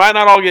 They might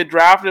not all get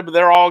drafted, but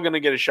they're all going to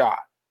get a shot.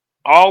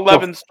 All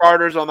 11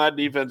 starters on that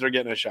defense are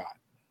getting a shot.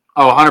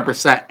 Oh,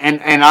 100%.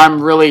 And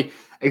I'm really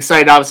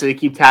excited, obviously, to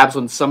keep tabs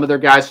on some of their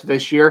guys for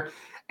this year.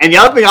 And the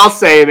other thing I'll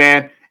say,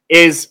 man,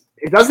 is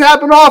it doesn't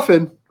happen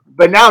often,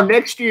 but now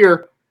next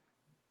year,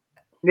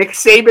 Nick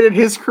Saban and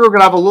his crew are going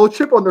to have a little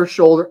chip on their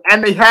shoulder,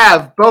 and they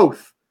have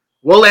both.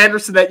 Will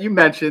Anderson that you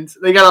mentioned.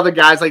 They got other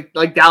guys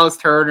like Dallas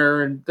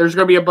Turner, and there's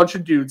going to be a bunch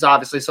of dudes,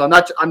 obviously. So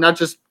I'm not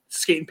just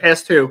skating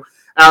past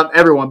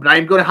everyone, but I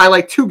am going to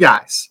highlight 2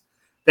 guys.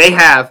 They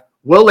have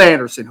Will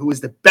Anderson, who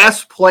is the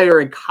best player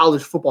in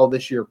college football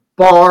this year,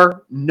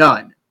 bar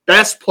none.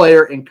 Best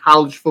player in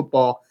college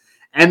football,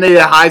 and the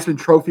Heisman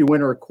Trophy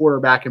winner at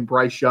quarterback and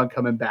Bryce Young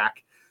coming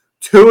back.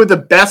 2 of the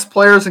best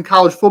players in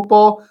college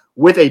football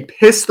with a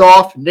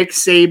pissed-off Nick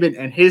Saban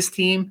and his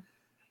team.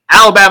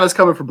 Alabama's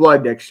coming for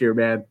blood next year,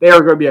 man. They are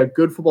going to be a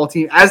good football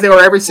team, as they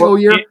are every single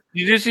year. Did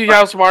you see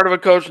how smart of a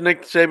coach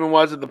Nick Saban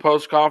was at the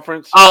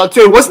post-conference? Oh,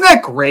 dude, wasn't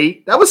that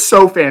great? That was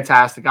so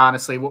fantastic,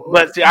 honestly.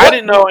 But see, I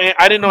didn't know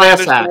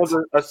Anderson was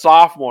a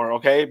sophomore,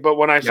 okay? But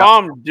when I saw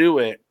him do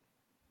it,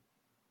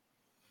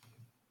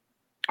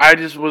 I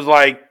just was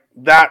like,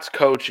 that's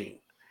coaching.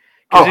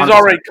 Because he's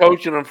already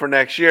coaching them for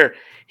next year.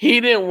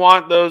 He didn't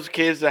want those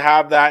kids to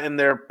have that in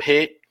their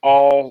pit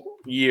all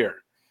year,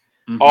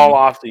 all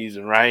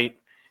offseason, right?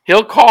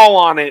 He'll call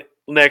on it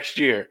next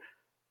year,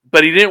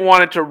 but he didn't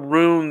want it to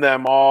ruin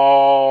them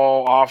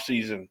all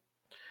offseason.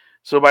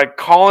 So by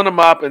calling them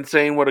up and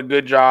saying what a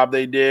good job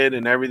they did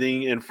and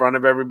everything in front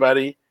of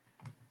everybody,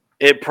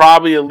 it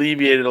probably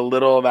alleviated a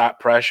little of that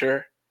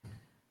pressure.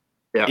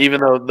 Yeah.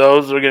 Even though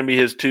those are going to be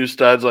his 2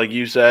 studs, like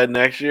you said,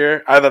 next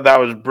year. I thought that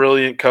was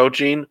brilliant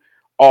coaching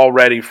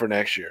already for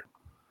next year.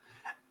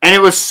 And it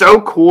was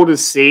so cool to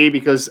see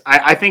because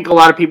I think a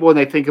lot of people, when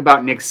they think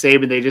about Nick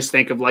Saban, they just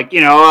think of like,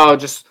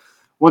 just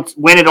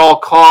win at all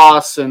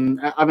costs. And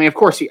I mean, of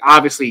course, he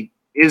obviously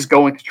is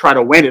going to try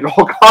to win at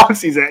all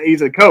costs. He's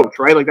a coach,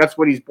 right? Like that's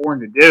what he's born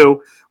to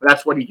do.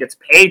 That's what he gets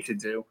paid to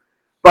do.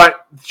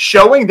 But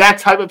showing that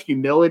type of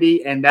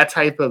humility and that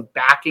type of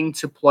backing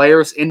to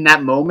players in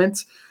that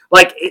moment,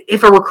 like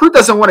if a recruit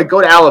doesn't want to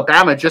go to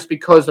Alabama just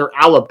because they're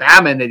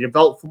Alabama and they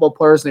develop football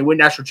players and they win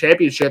national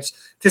championships,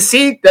 to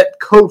see that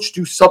coach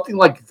do something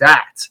like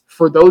that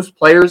for those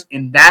players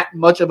in that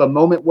much of a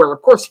moment where,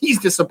 of course, he's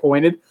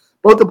disappointed.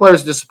 Both the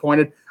players are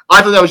disappointed.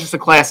 I thought that was just a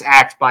class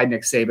act by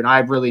Nick Saban.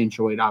 I really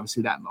enjoyed,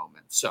 obviously, that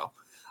moment. So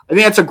I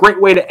think that's a great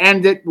way to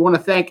end it. We want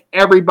to thank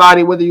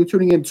everybody, whether you're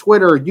tuning in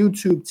Twitter,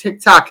 YouTube,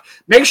 TikTok.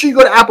 Make sure you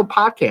go to Apple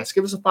Podcasts.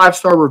 Give us a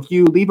 5-star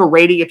review. Leave a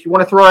rating. If you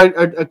want to throw out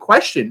a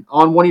question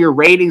on one of your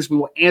ratings, we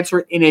will answer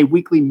it in a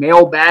weekly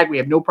mailbag. We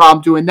have no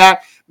problem doing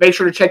that. Make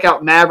sure to check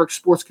out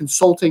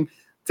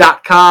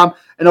MaverickSportsConsulting.com.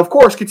 And, of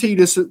course, continue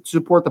to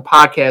support the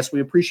podcast. We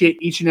appreciate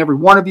each and every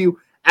one of you.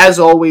 As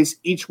always,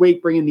 each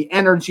week, bringing the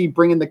energy,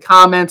 bringing the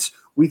comments.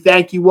 We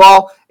thank you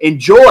all.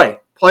 Enjoy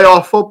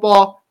playoff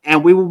football.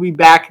 And we will be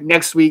back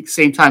next week,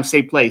 same time,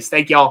 same place.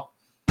 Thank y'all.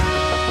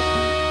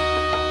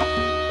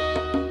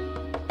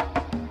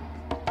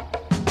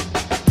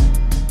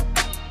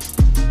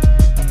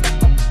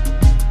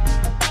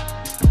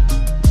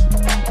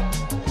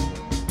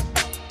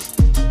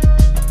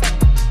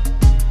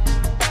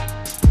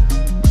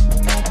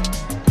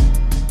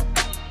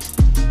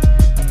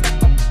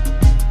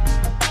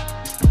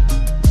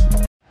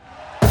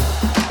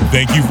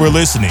 Thank you for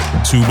listening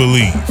to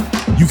Believe.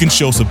 You can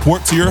show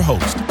support to your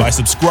host by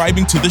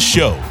subscribing to the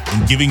show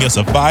and giving us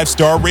a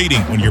 5-star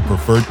rating on your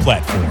preferred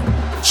platform.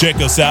 Check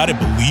us out at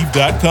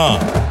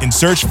Believe.com and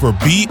search for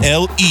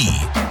BLEAV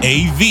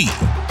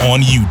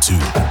on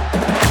YouTube.